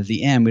watch, but at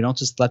the end, we don't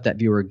just let that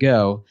viewer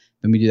go.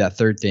 Then we do that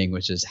third thing,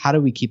 which is how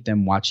do we keep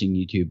them watching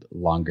YouTube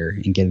longer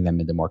and getting them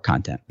into more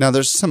content? Now,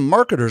 there's some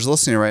marketers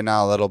listening right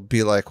now that'll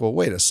be like, well,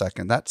 wait a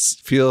second. That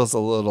feels a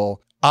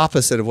little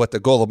opposite of what the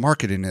goal of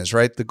marketing is,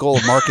 right? The goal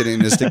of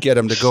marketing is to get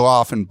them to go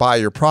off and buy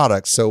your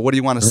product. So what do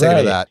you want to say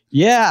to that?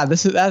 Yeah,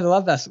 I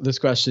love this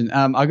question.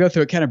 I'll go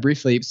through it kind of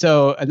briefly.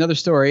 So another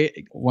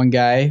story, one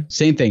guy,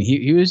 same thing.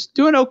 He was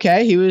doing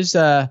okay. He was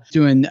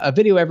doing a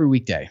video every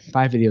weekday,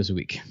 5 videos a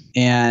week.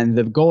 And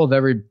the goal of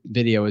every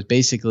video is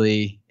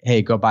basically,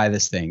 hey, go buy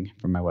this thing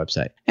from my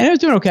website. And he was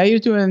doing okay. He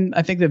was doing,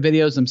 I think the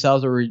videos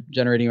themselves were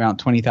generating around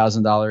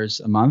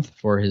 $20,000 a month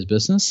for his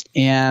business.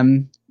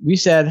 And we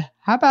said,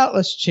 how about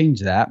let's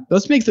change that?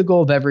 Let's make the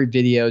goal of every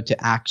video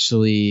to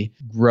actually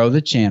grow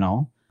the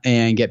channel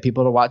and get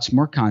people to watch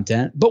more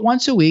content. But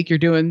once a week, you're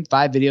doing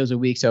 5 videos a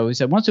week. So we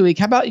said once a week,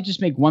 how about you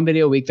just make 1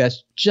 video a week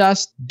that's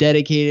just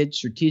dedicated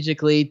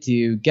strategically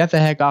to get the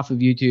heck off of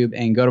YouTube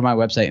and go to my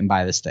website and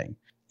buy this thing.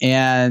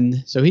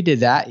 And so he did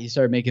that. He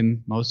started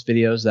making most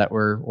videos that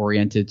were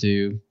oriented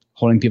to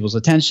holding people's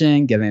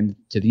attention, getting them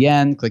to the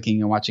end,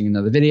 clicking and watching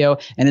another video.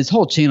 And his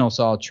whole channel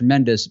saw a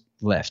tremendous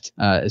lift.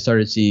 It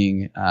started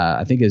seeing,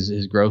 I think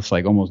his growth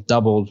like almost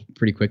doubled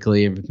pretty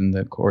quickly within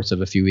the course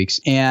of a few weeks.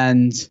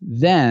 And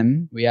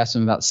then we asked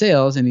him about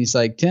sales, and he's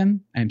like,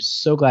 Tim, I'm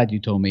so glad you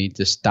told me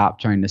to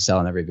stop trying to sell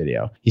in every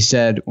video. He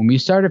said, when we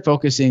started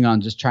focusing on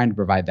just trying to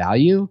provide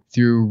value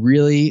through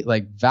really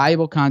like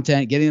valuable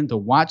content, getting them to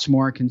watch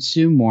more,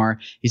 consume more,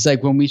 he's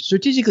like, when we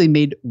strategically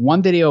made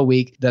 1 video a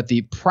week, that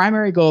the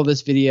primary goal of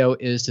this video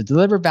is to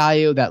deliver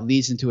value that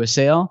leads into a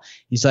sale.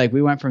 He's like,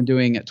 we went from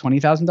doing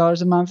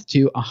 $20,000 a month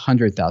to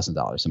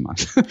 $100,000 a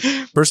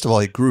month. First of all,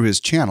 he grew his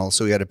channel,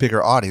 so he had a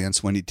bigger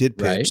audience when he did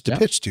pitch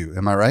pitch to.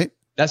 Am I right?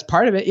 That's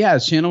part of it. Yeah,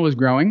 his channel was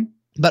growing.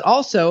 But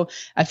also,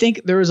 I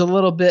think there was a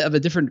little bit of a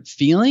different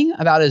feeling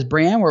about his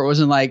brand where it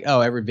wasn't like, oh,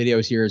 every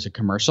video here is a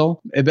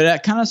commercial. But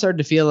it kind of started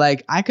to feel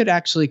like I could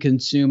actually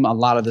consume a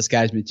lot of this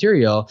guy's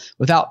material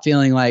without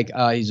feeling like,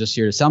 oh, he's just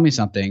here to sell me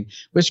something,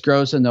 which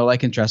grows the know,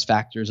 like, and trust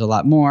factors a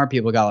lot more.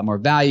 People got a lot more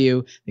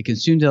value. They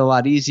consumed it a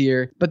lot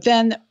easier. But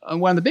then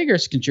one of the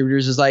biggest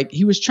contributors is like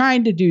he was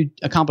trying to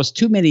accomplish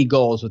too many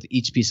goals with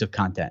each piece of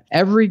content.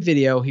 Every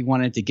video, he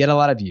wanted to get a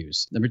lot of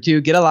views. Number 2,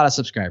 get a lot of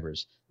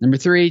subscribers. Number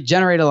 3,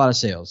 generate a lot of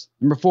sales.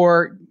 Number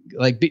 4,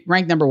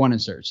 rank number 1 in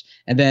search,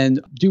 and then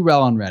do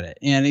well on Reddit.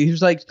 And he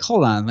was like,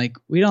 hold on, like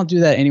we don't do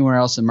that anywhere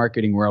else in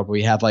marketing world where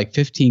we have like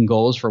 15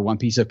 goals for one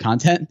piece of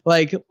content.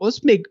 Like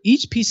let's make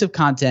each piece of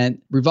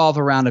content revolve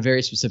around a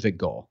very specific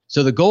goal.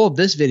 So the goal of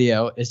this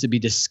video is to be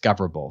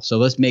discoverable. So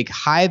let's make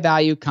high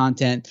value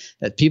content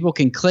that people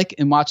can click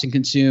and watch and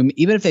consume,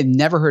 even if they've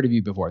never heard of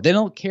you before. They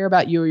don't care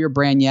about you or your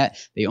brand yet.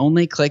 They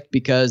only clicked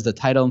because the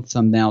title and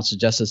thumbnail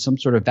suggested some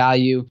sort of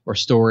value or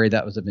story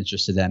that was of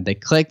interest to them. They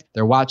clicked,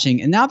 they're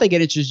watching, and now they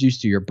get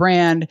introduced to your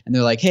brand and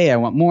they're like, hey, I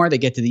want more. They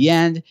get to the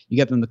end. You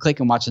get them to click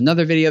and watch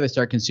another video. They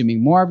start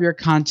consuming more of your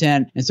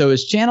content. And so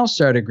his channel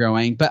started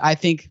growing. But I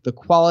think the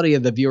quality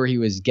of the viewer he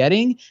was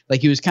getting,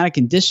 like he was kind of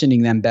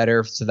conditioning them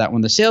better so that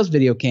when the sales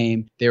video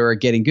came, they were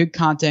getting good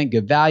content,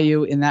 good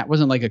value. And that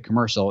wasn't like a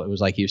commercial. It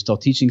was like he was still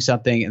teaching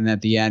something. And then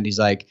at the end, he's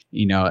like,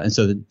 and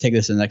so take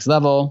this to the next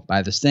level,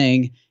 buy this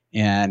thing.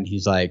 And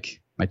he's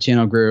like, my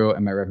channel grew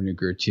and my revenue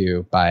grew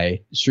too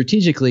by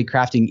strategically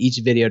crafting each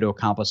video to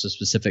accomplish a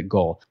specific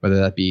goal, whether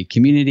that be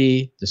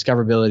community,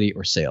 discoverability,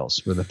 or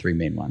sales were the 3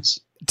 main ones.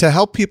 To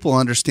help people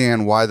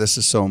understand why this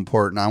is so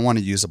important, I want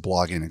to use a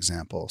blogging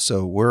example.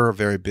 So we're a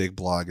very big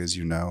blog, as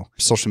you know.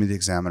 Social Media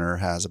Examiner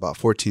has about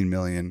 14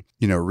 million,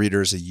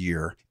 readers a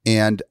year.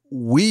 And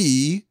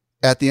we,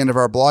 at the end of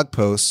our blog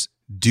posts,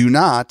 do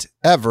not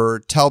ever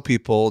tell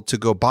people to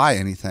go buy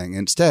anything.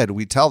 Instead,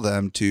 we tell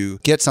them to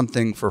get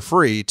something for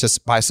free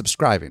by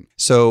subscribing.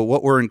 So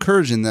what we're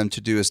encouraging them to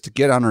do is to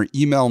get on our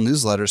email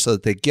newsletter so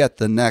that they get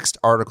the next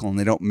article and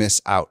they don't miss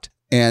out.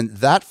 And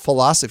that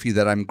philosophy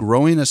that I'm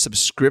growing a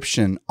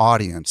subscription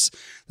audience,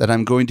 that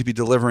I'm going to be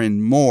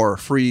delivering more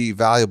free,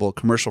 valuable,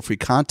 commercial-free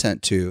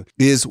content to,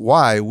 is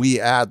why we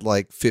add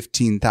like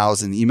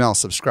 15,000 email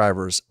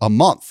subscribers a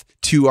month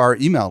to our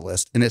email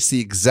list. And it's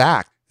the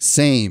exact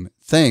same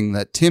thing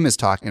that Tim is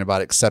talking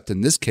about, except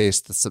in this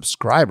case, the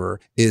subscriber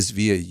is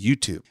via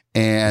YouTube.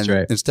 And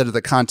instead of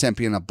the content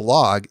being a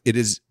blog, it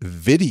is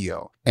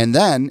video. And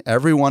then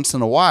every once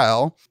in a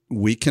while,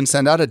 we can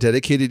send out a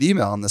dedicated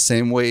email in the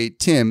same way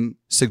Tim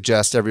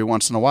suggests every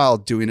once in a while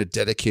doing a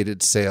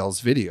dedicated sales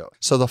video.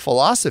 So the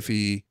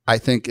philosophy, I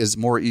think, is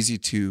more easy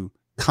to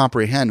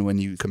comprehend when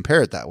you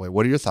compare it that way.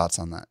 What are your thoughts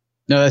on that?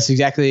 No, that's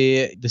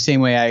exactly the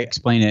same way I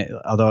explain it.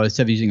 Although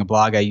instead of using a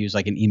blog, I use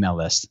like an email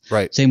list.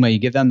 Right. Same way, you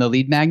give them the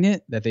lead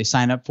magnet that they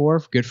sign up for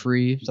good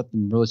free,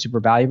 something really super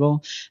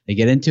valuable. They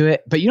get into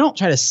it, but you don't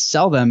try to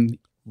sell them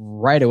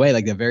right away,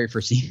 like the very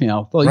first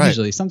email. Well,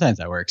 usually, sometimes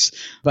that works,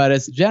 but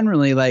it's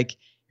generally like,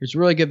 here's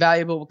really good,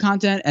 valuable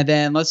content. And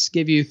then let's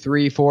give you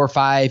 3, 4,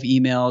 5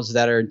 emails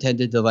that are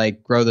intended to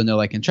like grow the know,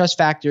 like, and trust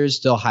factors,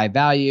 still high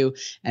value.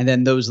 And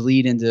then those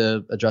lead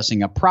into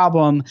addressing a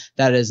problem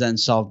that is then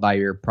solved by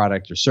your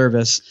product or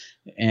service.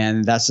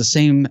 And that's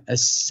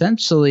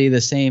essentially the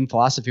same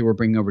philosophy we're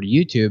bringing over to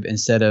YouTube.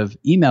 Instead of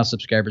email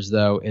subscribers,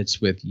 though, it's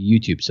with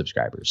YouTube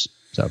subscribers.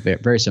 So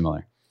very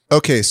similar.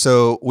 Okay,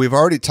 so we've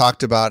already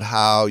talked about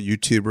how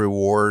YouTube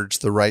rewards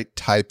the right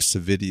types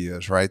of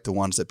videos, right? The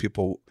ones that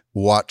people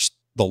watch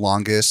the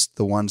longest,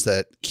 the ones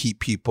that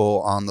keep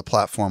people on the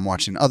platform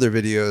watching other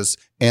videos,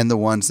 and the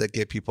ones that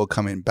get people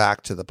coming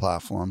back to the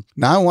platform.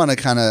 Now I want to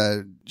kind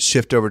of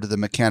shift over to the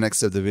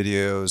mechanics of the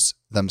videos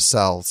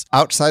themselves.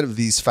 Outside of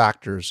these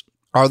factors,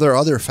 are there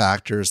other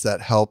factors that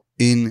help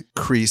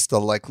increase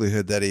the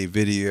likelihood that a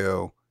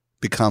video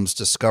becomes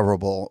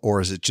discoverable,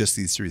 or is it just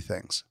these 3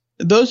 things?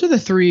 Those are the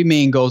 3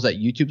 main goals that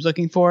YouTube's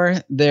looking for.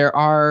 There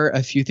are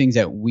a few things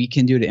that we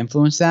can do to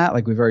influence that,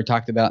 like we've already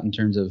talked about in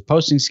terms of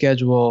posting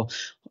schedule,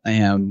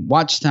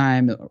 watch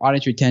time,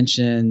 audience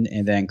retention,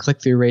 and then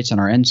click-through rates on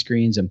our end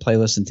screens and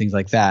playlists and things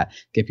like that,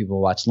 get people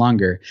to watch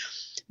longer.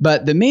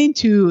 But the main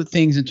 2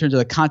 things in terms of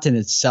the content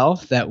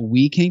itself that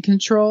we can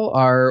control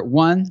are,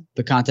 1,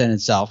 the content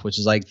itself, which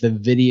is like the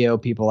video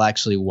people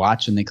actually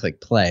watch when they click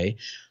play.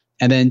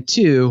 And then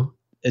 2,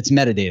 it's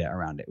metadata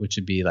around it, which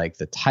would be like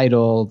the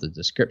title, the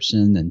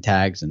description, and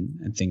tags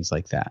and things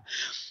like that.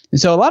 And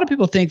so a lot of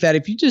people think that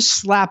if you just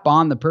slap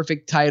on the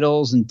perfect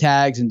titles and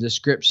tags and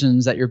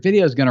descriptions, that your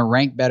video is going to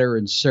rank better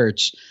in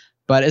search.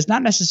 But it's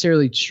not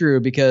necessarily true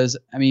because,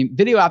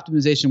 video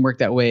optimization worked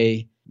that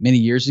way many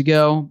years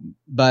ago,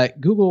 but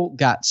Google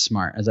got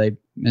smart. As I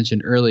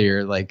mentioned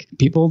earlier, like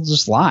people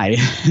just lie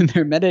in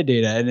their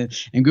metadata.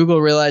 And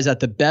Google realized that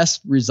the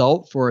best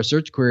result for a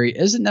search query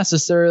isn't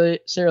necessarily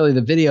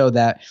the video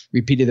that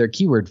repeated their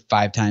keyword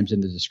 5 times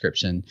in the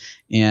description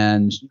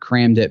and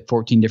crammed it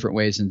 14 different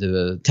ways into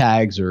the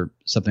tags or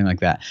something like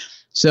that.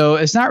 So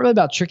it's not really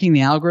about tricking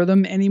the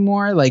algorithm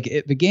anymore.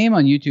 The game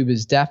on YouTube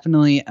is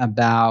definitely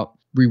about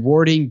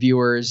rewarding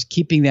viewers,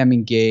 keeping them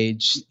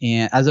engaged,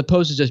 and as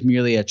opposed to just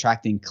merely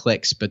attracting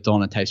clicks, but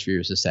don't entice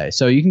viewers to say.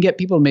 So you can get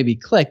people to maybe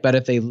click, but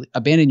if they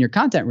abandon your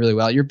content really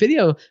well, your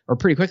video, or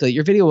pretty quickly,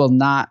 your video will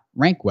not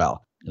rank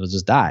well. It'll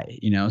just die,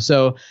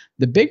 So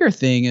the bigger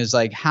thing is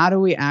how do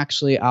we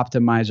actually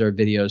optimize our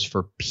videos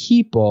for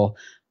people,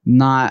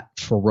 not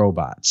for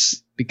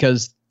robots?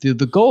 Because the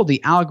goal of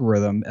the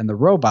algorithm and the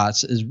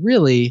robots is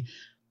really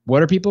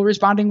What are people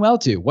responding well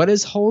to? What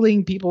is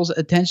holding people's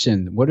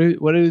attention? What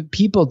do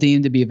people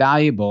deem to be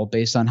valuable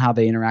based on how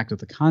they interact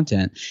with the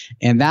content?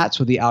 And that's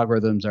what the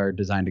algorithms are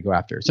designed to go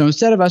after. So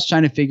instead of us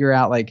trying to figure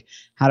out like,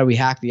 how do we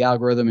hack the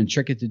algorithm and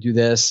trick it to do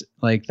this?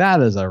 Like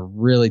that is a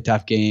really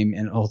tough game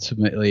and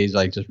ultimately is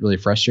like just really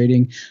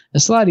frustrating.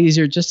 It's a lot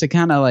easier just to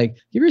kind of like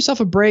give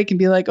yourself a break and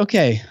be like,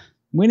 okay,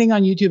 winning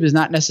on YouTube is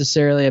not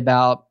necessarily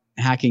about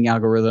hacking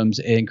algorithms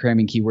and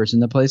cramming keywords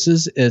into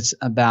places. It's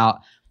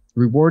about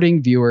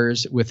rewarding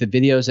viewers with the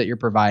videos that you're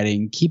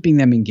providing, keeping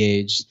them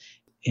engaged,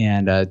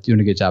 and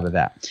doing a good job of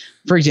that.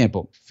 For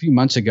example, a few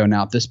months ago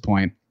now at this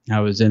point,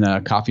 I was in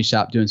a coffee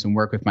shop doing some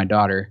work with my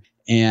daughter,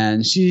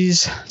 and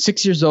she's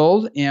 6 years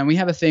old, and we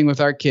have a thing with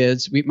our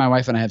kids. My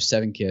wife and I have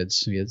 7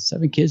 kids. We had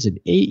 7 kids in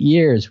 8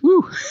 years.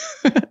 Woo!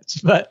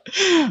 But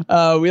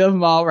we love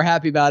them all. We're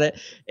happy about it.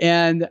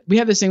 And we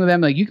have this thing with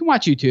them, like, you can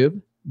watch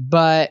YouTube,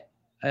 but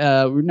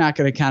we're not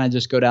going to kind of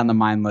just go down the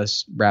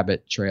mindless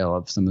rabbit trail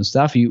of some of the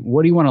stuff.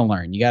 What do you want to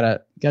learn? You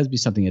gotta be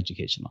something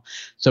educational.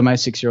 So my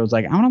 6-year-old's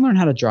like, I want to learn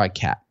how to draw a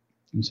cat.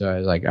 And so I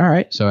was like, all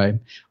right. So I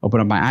open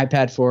up my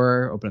iPad for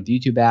her, open up the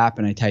YouTube app,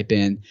 and I type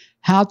in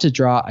how to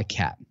draw a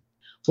cat.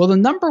 Well, the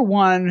number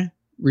one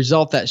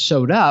result that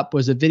showed up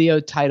was a video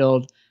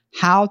titled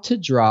how to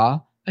draw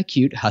a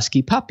cute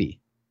husky puppy.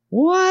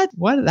 What?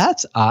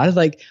 That's odd.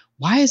 Like,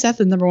 why is that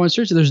the number one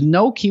search? There's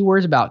no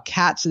keywords about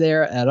cats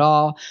there at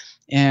all.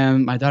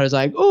 And my daughter's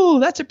like, oh,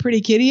 that's a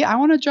pretty kitty. I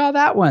want to draw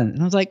that one.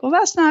 And I was like, well,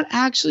 that's not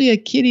actually a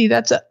kitty.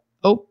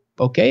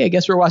 Okay, I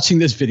guess we're watching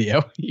this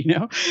video,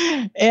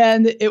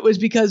 And it was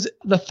because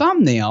the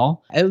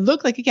thumbnail, it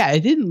looked like a cat. It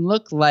didn't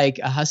look like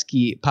a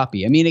husky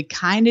puppy. I mean, it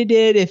kind of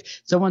did.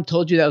 If someone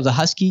told you that was a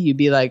husky, you'd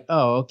be like,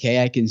 oh,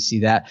 okay, I can see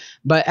that.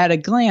 But at a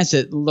glance,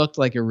 it looked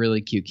like a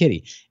really cute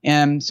kitty.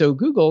 And so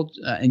Google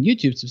and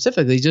YouTube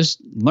specifically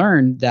just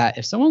learned that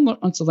if someone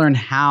wants to learn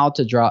how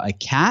to draw a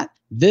cat,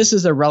 this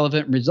is a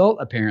relevant result,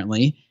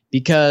 apparently,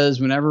 because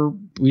whenever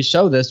we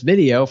show this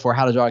video for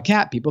how to draw a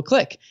cat, people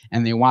click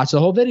and they watch the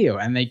whole video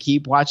and they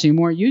keep watching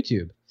more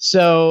YouTube.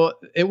 So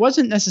it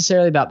wasn't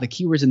necessarily about the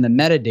keywords and the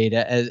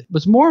metadata. As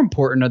what's more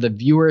important are the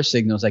viewer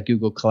signals that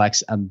Google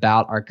collects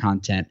about our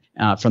content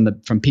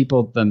from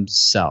people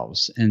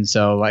themselves. And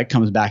so it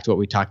comes back to what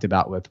we talked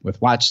about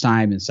with watch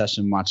time and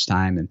session watch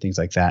time and things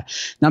like that.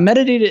 Now,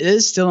 metadata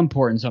is still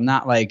important. So I'm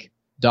not like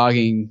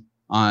dogging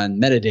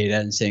on metadata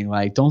and saying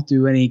like, don't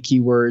do any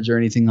keywords or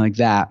anything like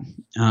that.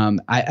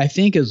 I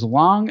think as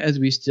long as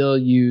we still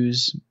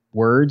use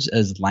words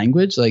as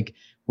language, like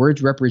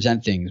words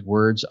represent things.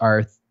 Words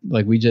are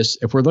like,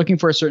 if we're looking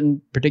for a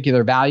certain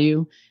particular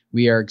value,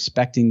 we are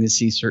expecting to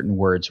see certain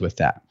words with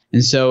that.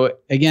 And so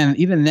again,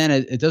 even then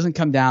it doesn't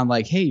come down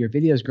like, hey, your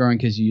video is growing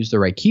because you used the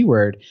right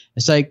keyword.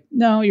 It's like,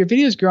 no, your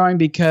video is growing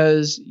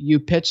because you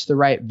pitched the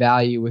right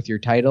value with your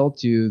title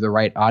to the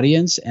right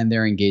audience and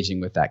they're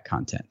engaging with that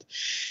content.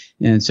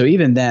 And so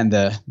even then,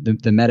 the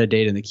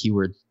metadata and the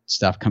keyword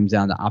stuff comes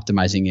down to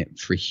optimizing it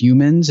for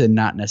humans and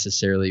not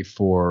necessarily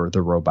for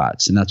the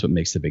robots. And that's what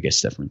makes the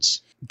biggest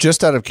difference.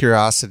 Just out of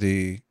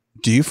curiosity,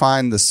 do you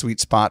find the sweet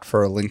spot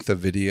for a length of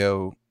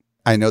video?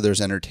 I know there's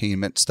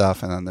entertainment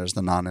stuff and then there's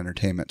the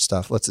non-entertainment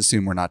stuff. Let's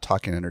assume we're not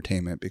talking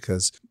entertainment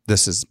because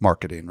this is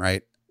marketing,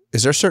 right?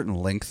 Is there a certain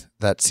length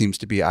that seems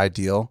to be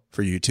ideal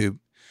for YouTube?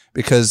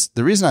 Because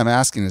the reason I'm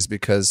asking is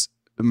because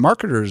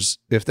marketers,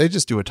 if they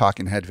just do a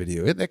talking head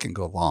video, they can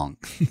go long.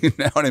 You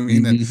know what I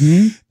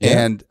mean?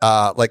 And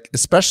like,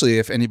 especially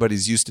if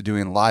anybody's used to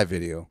doing live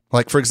video,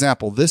 like for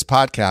example, this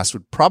podcast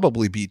would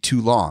probably be too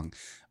long,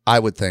 I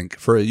would think,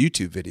 for a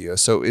YouTube video.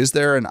 So is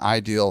there an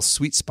ideal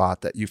sweet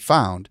spot that you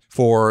found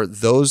for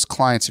those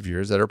clients of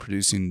yours that are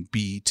producing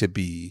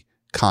B2B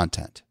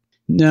content?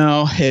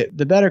 No,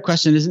 the better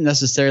question isn't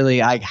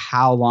necessarily like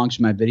how long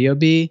should my video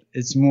be?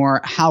 It's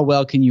more how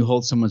well can you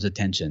hold someone's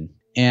attention?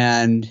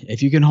 And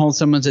if you can hold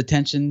someone's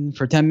attention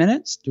for 10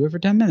 minutes, do it for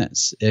 10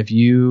 minutes. If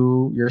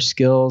your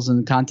skills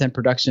and content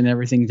production,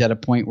 everything's at a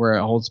point where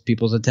it holds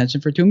people's attention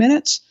for 2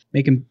 minutes,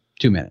 make them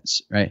 2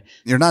 minutes, right?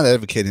 You're not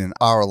advocating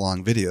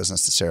hour-long videos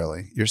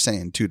necessarily. You're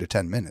saying 2 to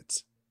 10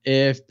 minutes.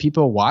 If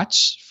people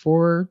watch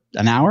for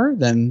an hour,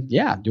 then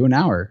yeah, do an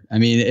hour. I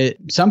mean,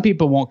 some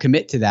people won't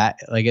commit to that.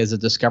 Like as a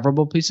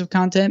discoverable piece of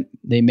content,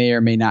 they may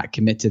or may not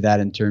commit to that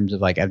in terms of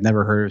like, I've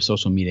never heard of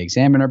Social Media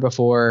Examiner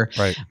before.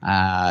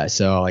 Right.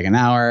 So like an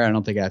hour, I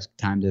don't think I have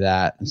time to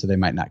that. And so they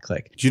might not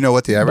click. Do you know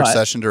what the average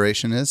session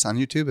duration is on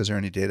YouTube? Is there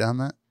any data on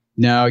that?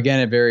 No, again,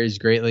 it varies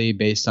greatly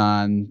based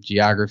on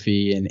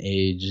geography and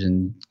age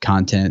and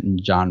content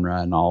and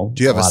genre and all.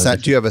 Do you have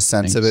a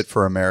sense of it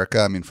for America?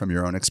 I mean, from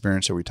your own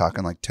experience, are we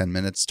talking like 10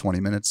 minutes, 20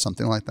 minutes,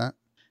 something like that?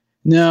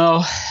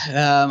 No,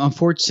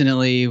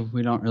 unfortunately,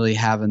 we don't really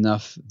have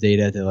enough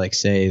data to like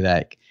say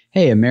that,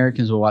 hey,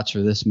 Americans will watch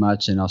for this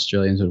much and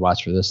Australians would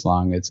watch for this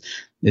long. It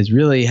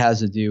really has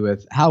to do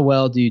with how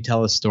well do you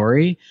tell a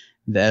story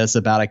that's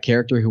about a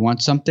character who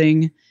wants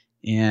something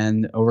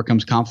and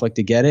overcomes conflict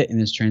to get it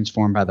and is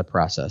transformed by the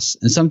process.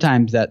 And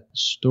sometimes that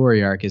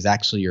story arc is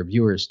actually your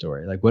viewer's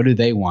story. Like, what do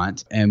they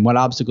want and what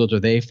obstacles are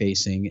they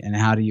facing and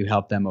how do you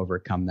help them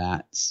overcome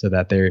that so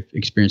that they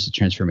experience the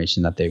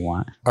transformation that they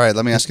want? All right,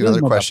 let me ask you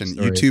another question.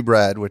 YouTube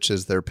Red, which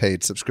is their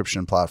paid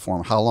subscription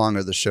platform, how long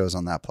are the shows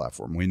on that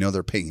platform? We know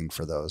they're paying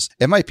for those.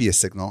 It might be a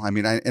signal. I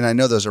mean, I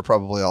know those are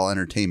probably all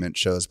entertainment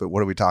shows, but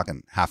what are we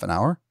talking? Half an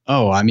hour?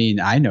 Oh, I mean,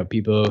 I know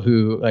people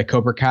who like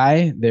Cobra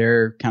Kai,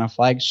 their kind of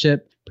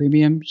flagship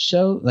premium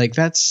show. Like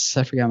that's,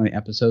 I forget how many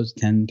episodes,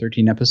 10,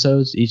 13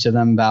 episodes, each of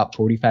them about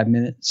 45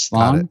 minutes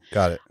long.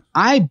 Got it.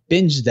 I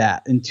binged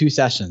that in 2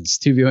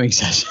 viewing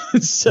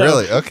sessions. So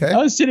really? Okay. I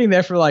was sitting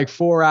there for like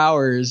 4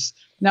 hours.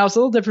 Now it's a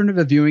little different of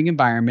a viewing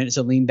environment. It's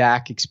a lean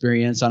back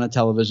experience on a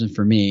television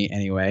for me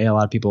anyway. A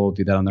lot of people will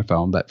do that on their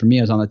phone, but for me,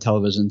 I was on the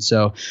television.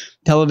 So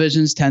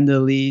televisions tend to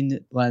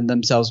lend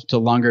themselves to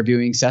longer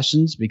viewing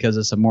sessions because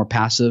it's a more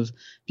passive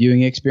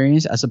viewing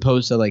experience as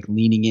opposed to like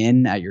leaning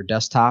in at your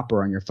desktop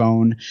or on your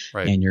phone,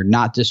 right, and you're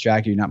not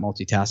distracted, you're not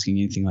multitasking,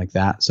 anything like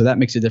that. So that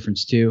makes a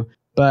difference too.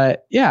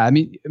 But yeah, I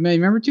mean,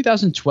 remember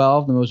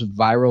 2012, the most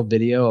viral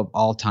video of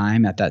all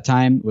time at that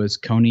time was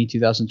Kony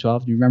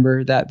 2012. Do you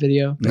remember that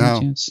video?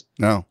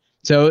 No.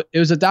 So it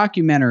was a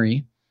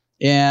documentary.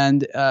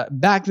 And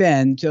back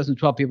then,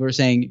 2012, people were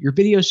saying your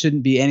videos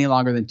shouldn't be any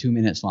longer than 2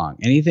 minutes long.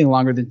 Anything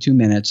longer than 2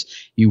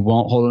 minutes, you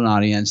won't hold an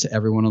audience.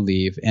 Everyone will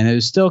leave. And it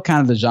was still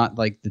kind of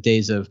the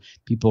days of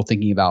people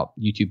thinking about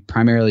YouTube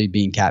primarily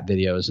being cat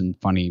videos and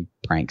funny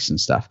pranks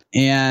and stuff.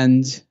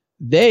 And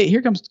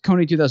here comes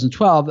Kony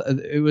 2012.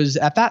 It was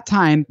at that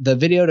time, the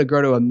video to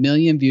grow to 1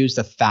 million views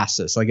the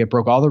fastest. Like it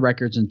broke all the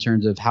records in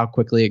terms of how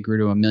quickly it grew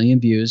to 1 million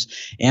views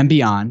and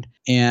beyond.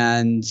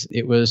 And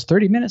it was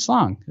 30 minutes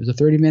long. It was a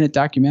 30-minute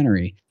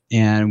documentary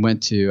and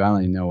went to, I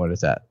don't even know what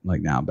it's at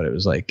like now, but it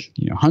was like,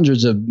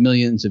 hundreds of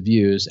millions of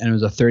views. And it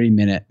was a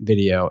 30-minute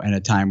video in a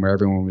time where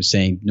everyone was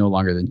saying no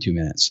longer than 2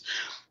 minutes.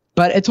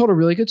 But it told a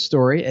really good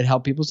story. It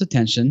held people's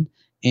attention.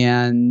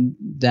 And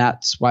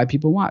that's why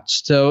people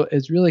watch. So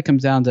it really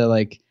comes down to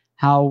like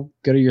how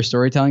good are your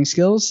storytelling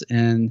skills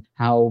and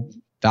how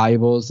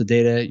valuable is the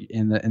data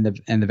and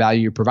the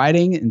value you're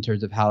providing in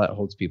terms of how it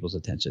holds people's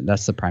attention.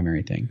 That's the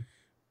primary thing.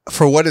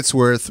 For what it's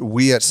worth,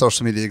 we at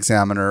Social Media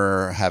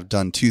Examiner have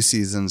done 2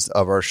 seasons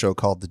of our show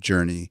called The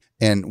Journey.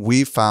 And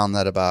we found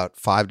that about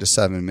 5 to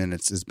 7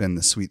 minutes has been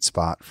the sweet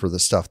spot for the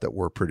stuff that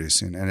we're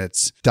producing. And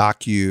it's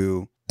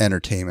docu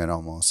entertainment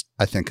almost,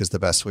 I think is the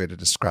best way to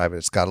describe it.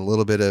 It's got a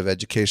little bit of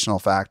educational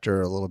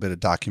factor, a little bit of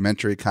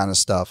documentary kind of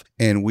stuff.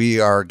 And we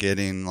are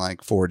getting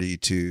like 40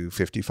 to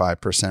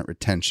 55%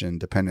 retention,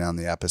 depending on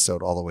the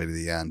episode, all the way to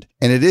the end.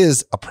 And it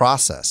is a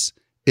process.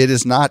 It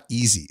is not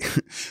easy.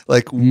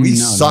 Like we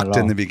sucked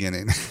in the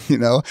beginning,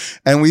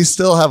 and we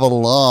still have a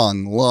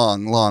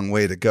long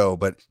way to go.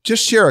 But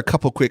just share a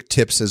couple quick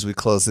tips as we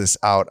close this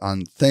out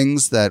on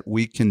things that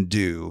we can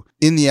do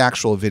in the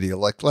actual video.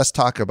 Like let's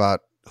talk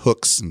about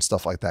hooks and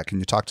stuff like that. Can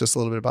you talk to us a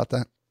little bit about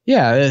that?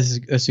 Yeah,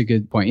 that's a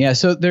good point. Yeah,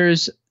 so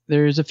there's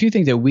a few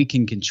things that we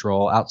can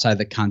control outside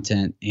the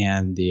content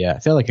and the. I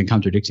feel like I'm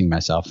contradicting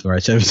myself, where I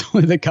said it was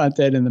only the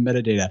content and the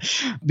metadata,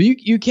 but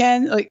you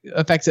can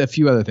affect a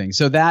few other things.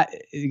 So that,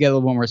 to get a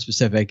little more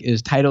specific,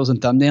 is titles and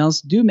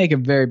thumbnails do make a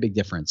very big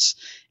difference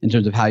in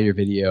terms of how your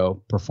video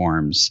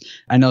performs.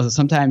 I know that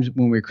sometimes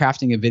when we're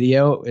crafting a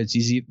video, it's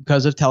easy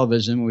because of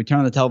television. When we turn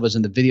on the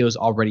television, the video is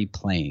already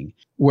playing.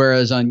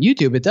 Whereas on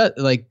YouTube, it does,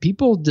 like,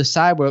 people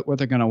decide what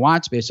they're going to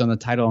watch based on the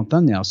title and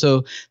thumbnail.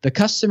 So the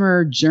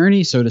customer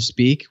journey, so to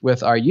speak,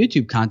 with our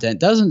YouTube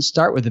content doesn't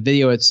start with the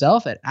video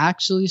itself. It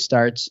actually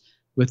starts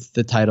with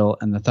the title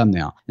and the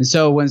thumbnail. And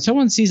so when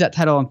someone sees that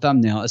title and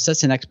thumbnail, it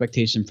sets an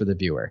expectation for the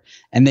viewer.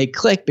 And they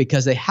click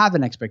because they have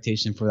an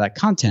expectation for that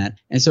content.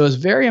 And so it's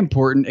very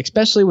important,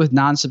 especially with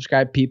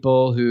non-subscribed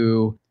people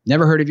who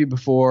never heard of you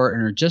before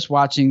and are just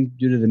watching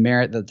due to the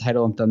merit that the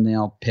title and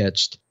thumbnail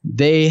pitched.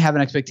 They have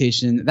an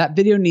expectation. That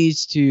video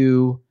needs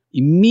to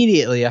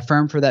immediately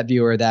affirm for that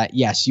viewer that,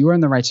 yes, you are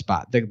in the right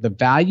spot. The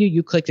value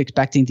you clicked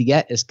expecting to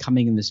get is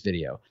coming in this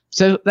video.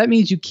 So that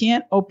means you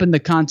can't open the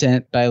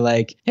content by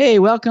like, hey,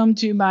 welcome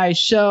to my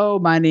show.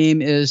 My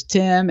name is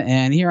Tim,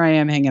 and here I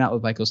am hanging out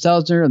with Michael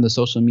Stelzner on the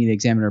Social Media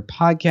Examiner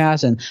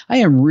podcast. And I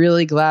am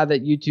really glad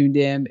that you tuned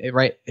in.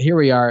 Right here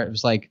we are. It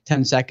was like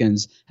 10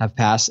 seconds have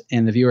passed,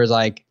 and the viewer's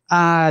like,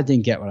 I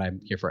didn't get what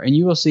I'm here for. And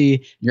you will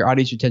see your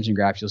audience retention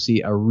graphs. You'll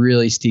see a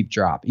really steep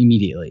drop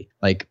immediately.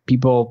 Like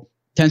people,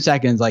 10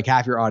 seconds, like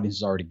half your audience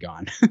is already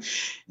gone.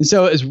 And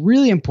so it's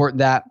really important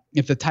that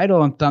if the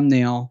title and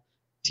thumbnail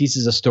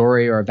teaches a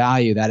story or a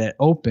value, that it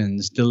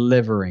opens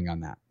delivering on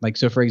that. Like,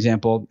 so for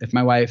example, if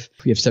my wife,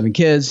 we have 7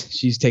 kids,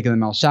 she's taking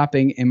them all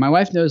shopping, and my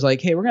wife knows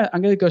like, hey,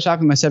 I'm going to go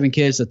shopping with my 7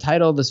 kids. The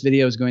title of this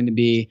video is going to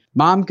be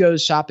Mom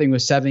Goes Shopping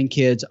with 7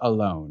 Kids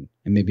Alone.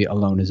 And maybe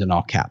alone is in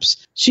all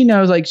caps. She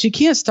knows like she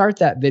can't start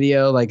that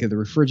video like at the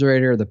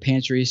refrigerator or the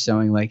pantry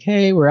showing like,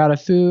 hey, we're out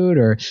of food,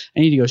 or I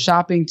need to go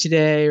shopping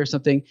today or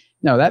something.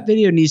 No, that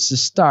video needs to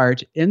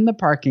start in the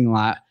parking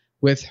lot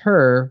with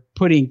her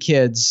putting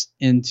kids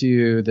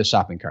into the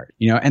shopping cart,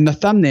 and the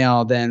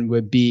thumbnail then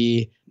would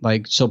be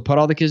Like she'll put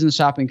all the kids in the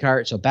shopping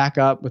cart. She'll back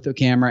up with the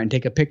camera and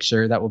take a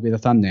picture. That will be the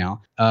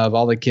thumbnail of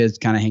all the kids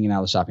kind of hanging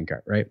out of the shopping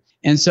cart, right?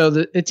 And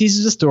so it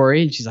teases a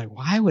story. And she's like,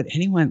 why would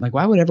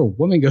ever a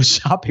woman go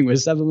shopping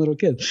with 7 little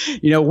kids?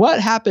 What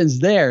happens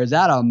there? Is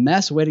that a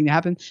mess waiting to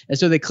happen? And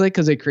so they click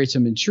because it creates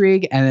some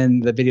intrigue, and then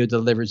the video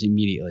delivers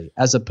immediately,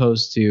 as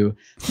opposed to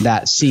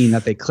that scene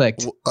that they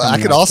clicked. I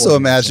could also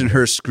imagine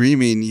her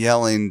screaming,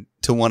 yelling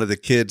to one of the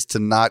kids to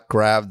not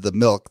grab the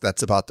milk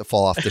that's about to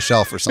fall off the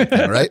shelf or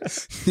something, right?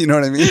 You know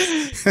what I mean?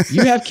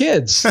 You have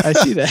kids. I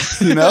see that.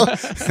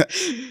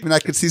 I mean, I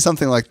could see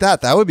something like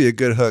that. That would be a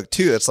good hook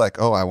too. It's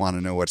like, oh, I want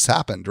to know what's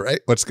happened, right?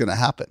 What's going to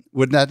happen?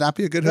 Wouldn't that not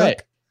be a good hook?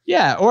 Right.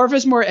 Yeah. Or if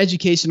it's more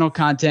educational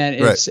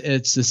content,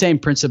 it's the same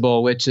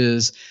principle, which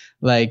is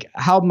like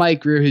how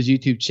Mike grew his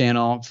YouTube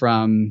channel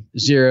from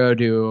 0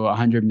 to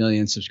 100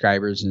 million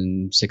subscribers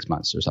in 6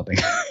 months or something,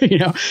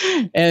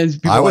 And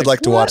I would like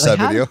to watch that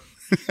video.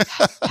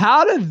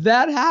 How did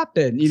that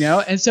happen?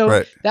 And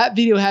so that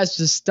video has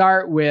to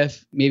start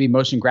with maybe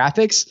motion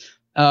graphics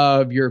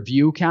of your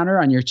view counter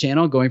on your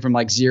channel going from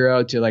like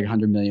 0 to like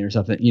 100 million or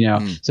something,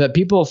 so that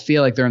people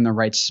feel like they're in the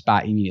right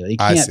spot immediately. You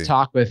can't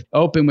talk with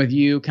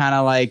you kind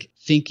of like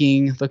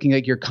thinking, looking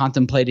like you're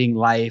contemplating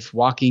life,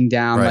 walking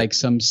down like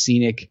some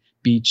scenic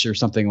beach or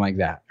something like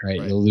that,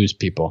 right? You'll lose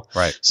people.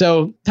 Right.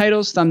 So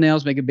titles,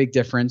 thumbnails make a big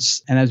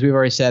difference. And as we've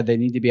already said, they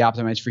need to be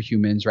optimized for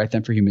humans, write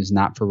them for humans,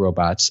 not for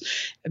robots.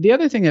 The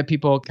other thing that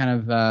people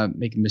kind of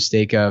make a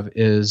mistake of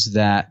is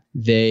that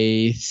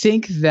they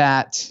think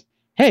that,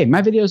 hey,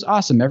 my video is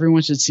awesome.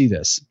 Everyone should see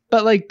this.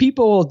 But like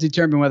people will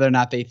determine whether or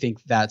not they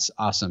think that's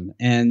awesome.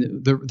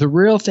 And the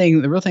real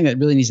thing that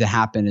really needs to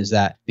happen is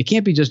that it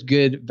can't be just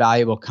good,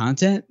 valuable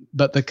content,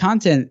 but the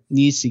content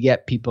needs to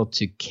get people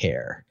to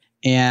care.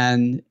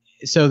 And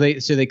so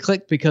they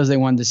clicked because they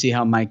wanted to see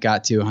how Mike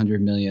got to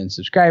 100 million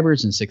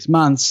subscribers in 6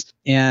 months.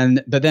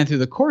 But then through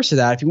the course of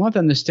that, if you want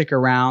them to stick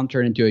around,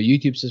 turn into a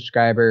YouTube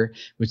subscriber,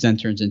 which then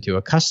turns into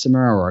a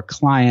customer or a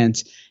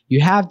client, you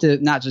have to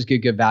not just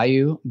give good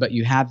value, but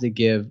you have to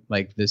give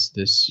like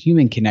this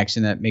human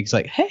connection that makes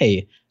like,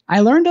 hey, I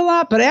learned a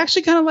lot, but I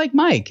actually kind of like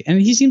Mike.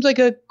 And he seems like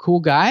a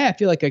cool guy. I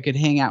feel like I could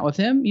hang out with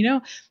him,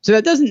 So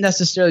that doesn't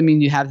necessarily mean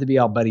you have to be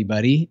all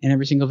buddy-buddy in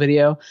every single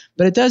video,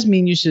 but it does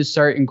mean you should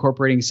start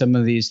incorporating some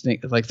of these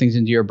things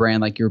into your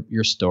brand, like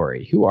your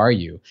story. Who are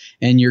you?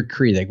 And your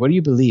creed. Like, what do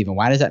you believe? And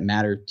why does that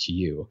matter to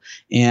you?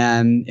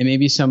 And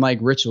maybe some like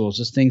rituals,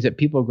 just things that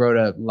people grow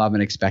to love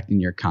and expect in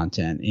your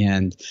content.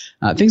 And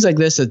things like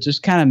this that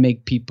just kind of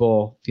make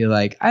people feel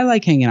like, I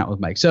like hanging out with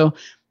Mike. So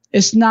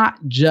it's not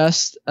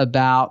just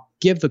about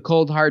give the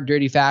cold, hard,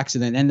 dirty facts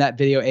and then end that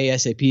video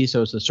ASAP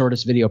so it's the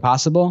shortest video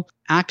possible.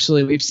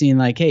 Actually, we've seen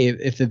like, hey,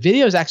 if the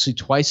video is actually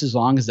twice as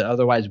long as it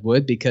otherwise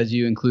would because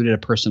you included a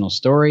personal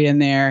story in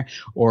there,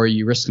 or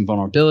you risk some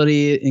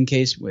vulnerability in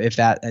case if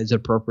that is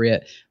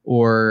appropriate,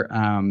 or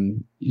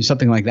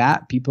something like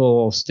that, people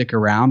will stick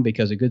around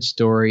because a good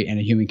story and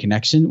a human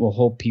connection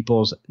will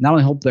not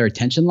only hold their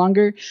attention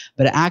longer,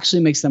 but it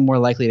actually makes them more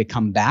likely to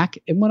come back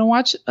and want to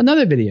watch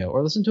another video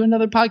or listen to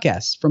another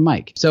podcast from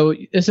Mike. So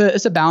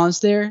it's a balance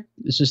there.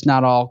 It's just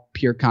not all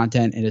pure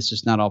content, and it's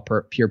just not all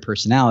pure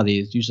personality.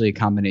 It's usually a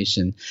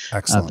combination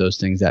of those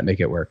things that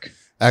make it work.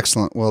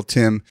 Excellent. Well,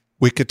 Tim,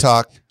 we could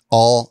talk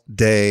all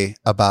day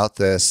about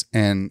this.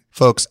 And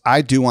folks,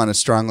 I do want to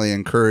strongly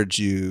encourage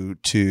you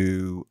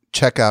to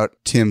check out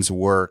Tim's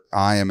work.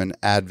 I am an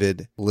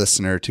avid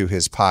listener to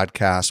his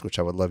podcast, which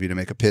I would love you to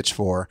make a pitch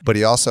for. But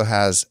he also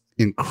has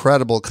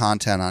incredible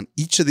content on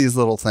each of these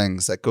little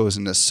things that goes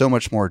into so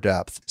much more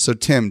depth. So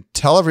Tim,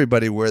 tell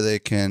everybody where they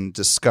can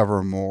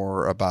discover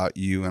more about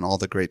you and all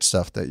the great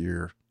stuff that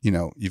you've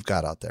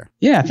got out there.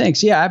 Yeah,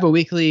 thanks. Yeah, I have a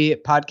weekly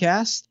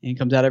podcast and it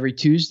comes out every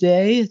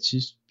Tuesday. It's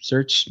just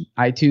search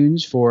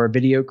iTunes for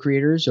Video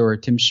Creators or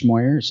Tim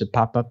Schmoyer. It should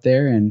pop up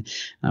there. And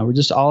we're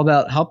just all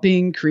about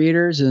helping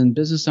creators and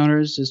business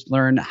owners just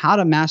learn how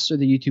to master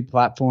the YouTube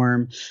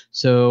platform.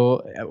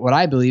 So what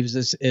I believe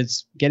is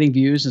it's getting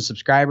views and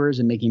subscribers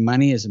and making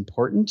money is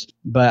important.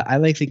 But I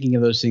like thinking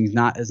of those things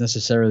not as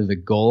necessarily the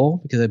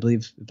goal, because I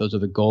believe if those are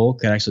the goal,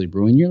 could actually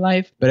ruin your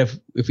life. But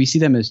if we see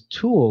them as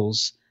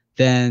tools,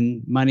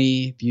 then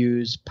money,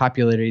 views,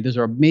 popularity, those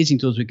are amazing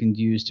tools we can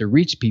use to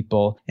reach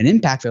people and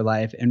impact their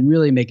life and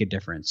really make a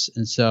difference.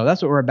 And so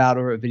that's what we're about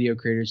over at Video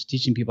Creators,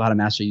 teaching people how to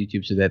master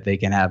YouTube so that they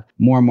can have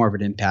more and more of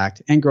an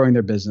impact and growing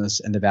their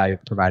business and the value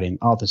of providing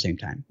all at the same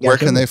time. Where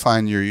can they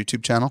find your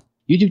YouTube channel?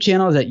 YouTube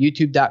channel is at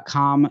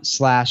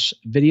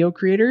youtube.com/video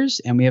creators.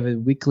 And we have a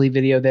weekly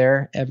video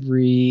there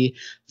every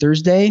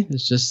Thursday.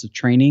 It's just a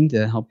training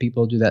to help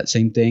people do that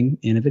same thing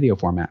in a video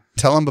format.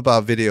 Tell them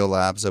about Video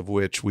Labs, of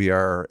which we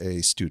are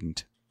a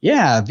student.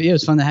 Yeah, it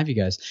was fun to have you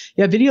guys.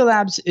 Yeah, Video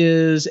Labs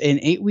is an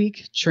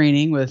 8-week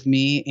training with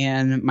me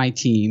and my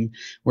team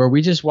where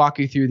we just walk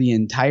you through the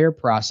entire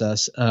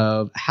process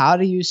of how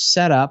do you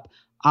set up,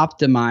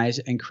 optimize,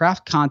 and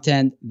craft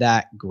content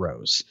that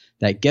grows,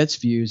 that gets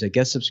views, that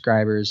gets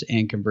subscribers,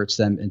 and converts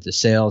them into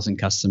sales and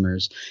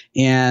customers,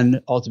 and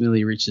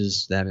ultimately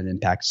reaches them and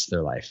impacts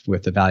their life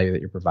with the value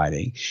that you're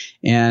providing.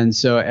 And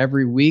so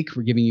every week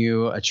we're giving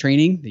you a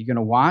training that you're going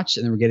to watch,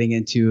 and then we're getting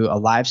into a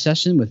live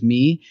session with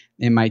me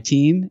and my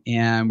team,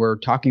 and we're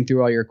talking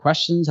through all your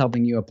questions,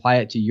 helping you apply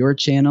it to your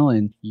channel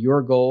and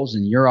your goals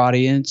and your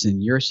audience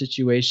and your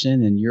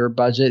situation and your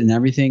budget and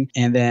everything.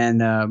 And then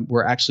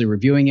we're actually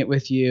reviewing it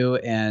with you,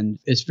 and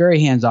it's very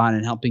hands-on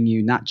and helping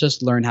you not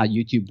just learn how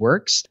YouTube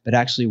works, but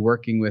actually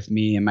working with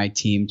me and my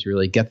team to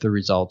really get the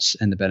results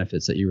and the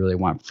benefits that you really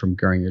want from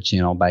growing your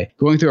channel by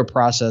going through a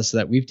process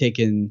that we've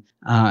taken.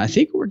 I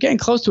think we're getting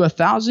close to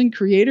 1,000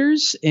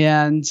 creators,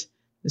 and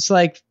it's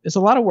a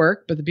lot of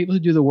work, but the people who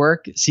do the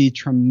work see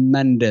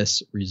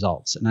tremendous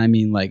results. And I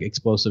mean like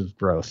explosive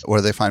growth. Where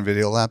do they find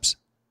Video Labs?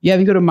 Yeah,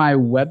 you can go to my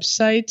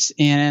website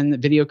and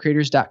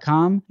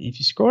videocreators.com. If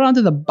you scroll down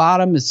to the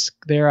bottom, it's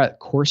there at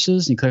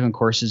courses, and you click on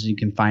courses and you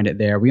can find it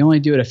there. We only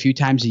do it a few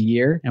times a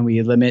year, and we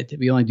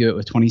only do it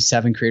with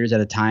 27 creators at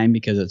a time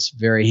because it's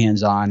very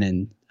hands-on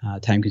and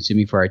time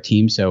consuming for our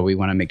team. So we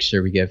want to make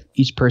sure we give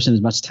each person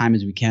as much time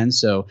as we can.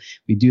 So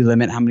we do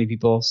limit how many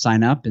people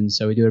sign up. And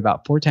so we do it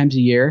about 4 times a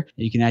year.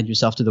 And you can add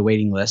yourself to the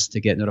waiting list to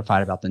get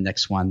notified about the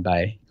next one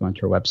by going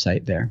to our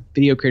website there,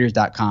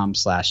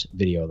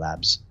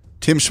 videocreators.com/videolabs.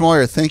 Tim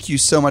Schmoyer, thank you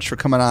so much for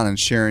coming on and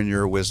sharing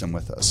your wisdom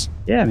with us.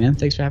 Yeah, man.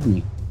 Thanks for having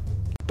me.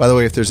 By the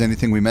way, if there's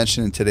anything we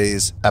mentioned in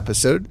today's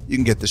episode, you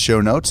can get the show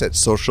notes at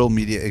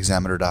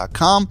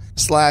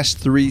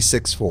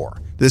socialmediaexaminer.com/364.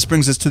 This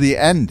brings us to the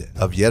end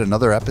of yet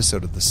another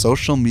episode of the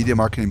Social Media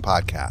Marketing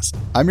Podcast.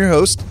 I'm your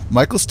host,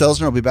 Michael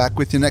Stelzner. I'll be back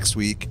with you next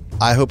week.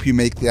 I hope you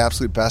make the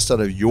absolute best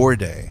out of your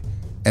day,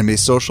 and may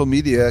social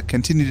media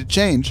continue to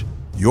change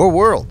your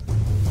world.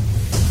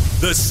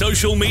 The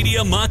Social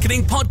Media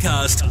Marketing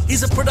Podcast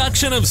is a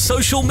production of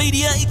Social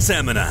Media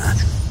Examiner.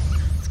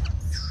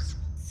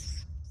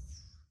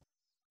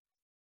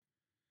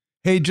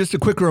 Hey, just a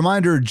quick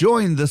reminder,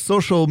 join the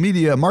Social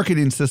Media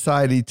Marketing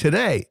Society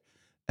today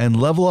and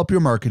level up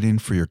your marketing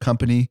for your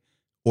company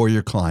or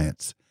your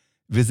clients.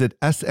 Visit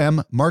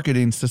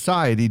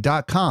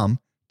smmarketingsociety.com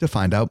to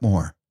find out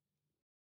more.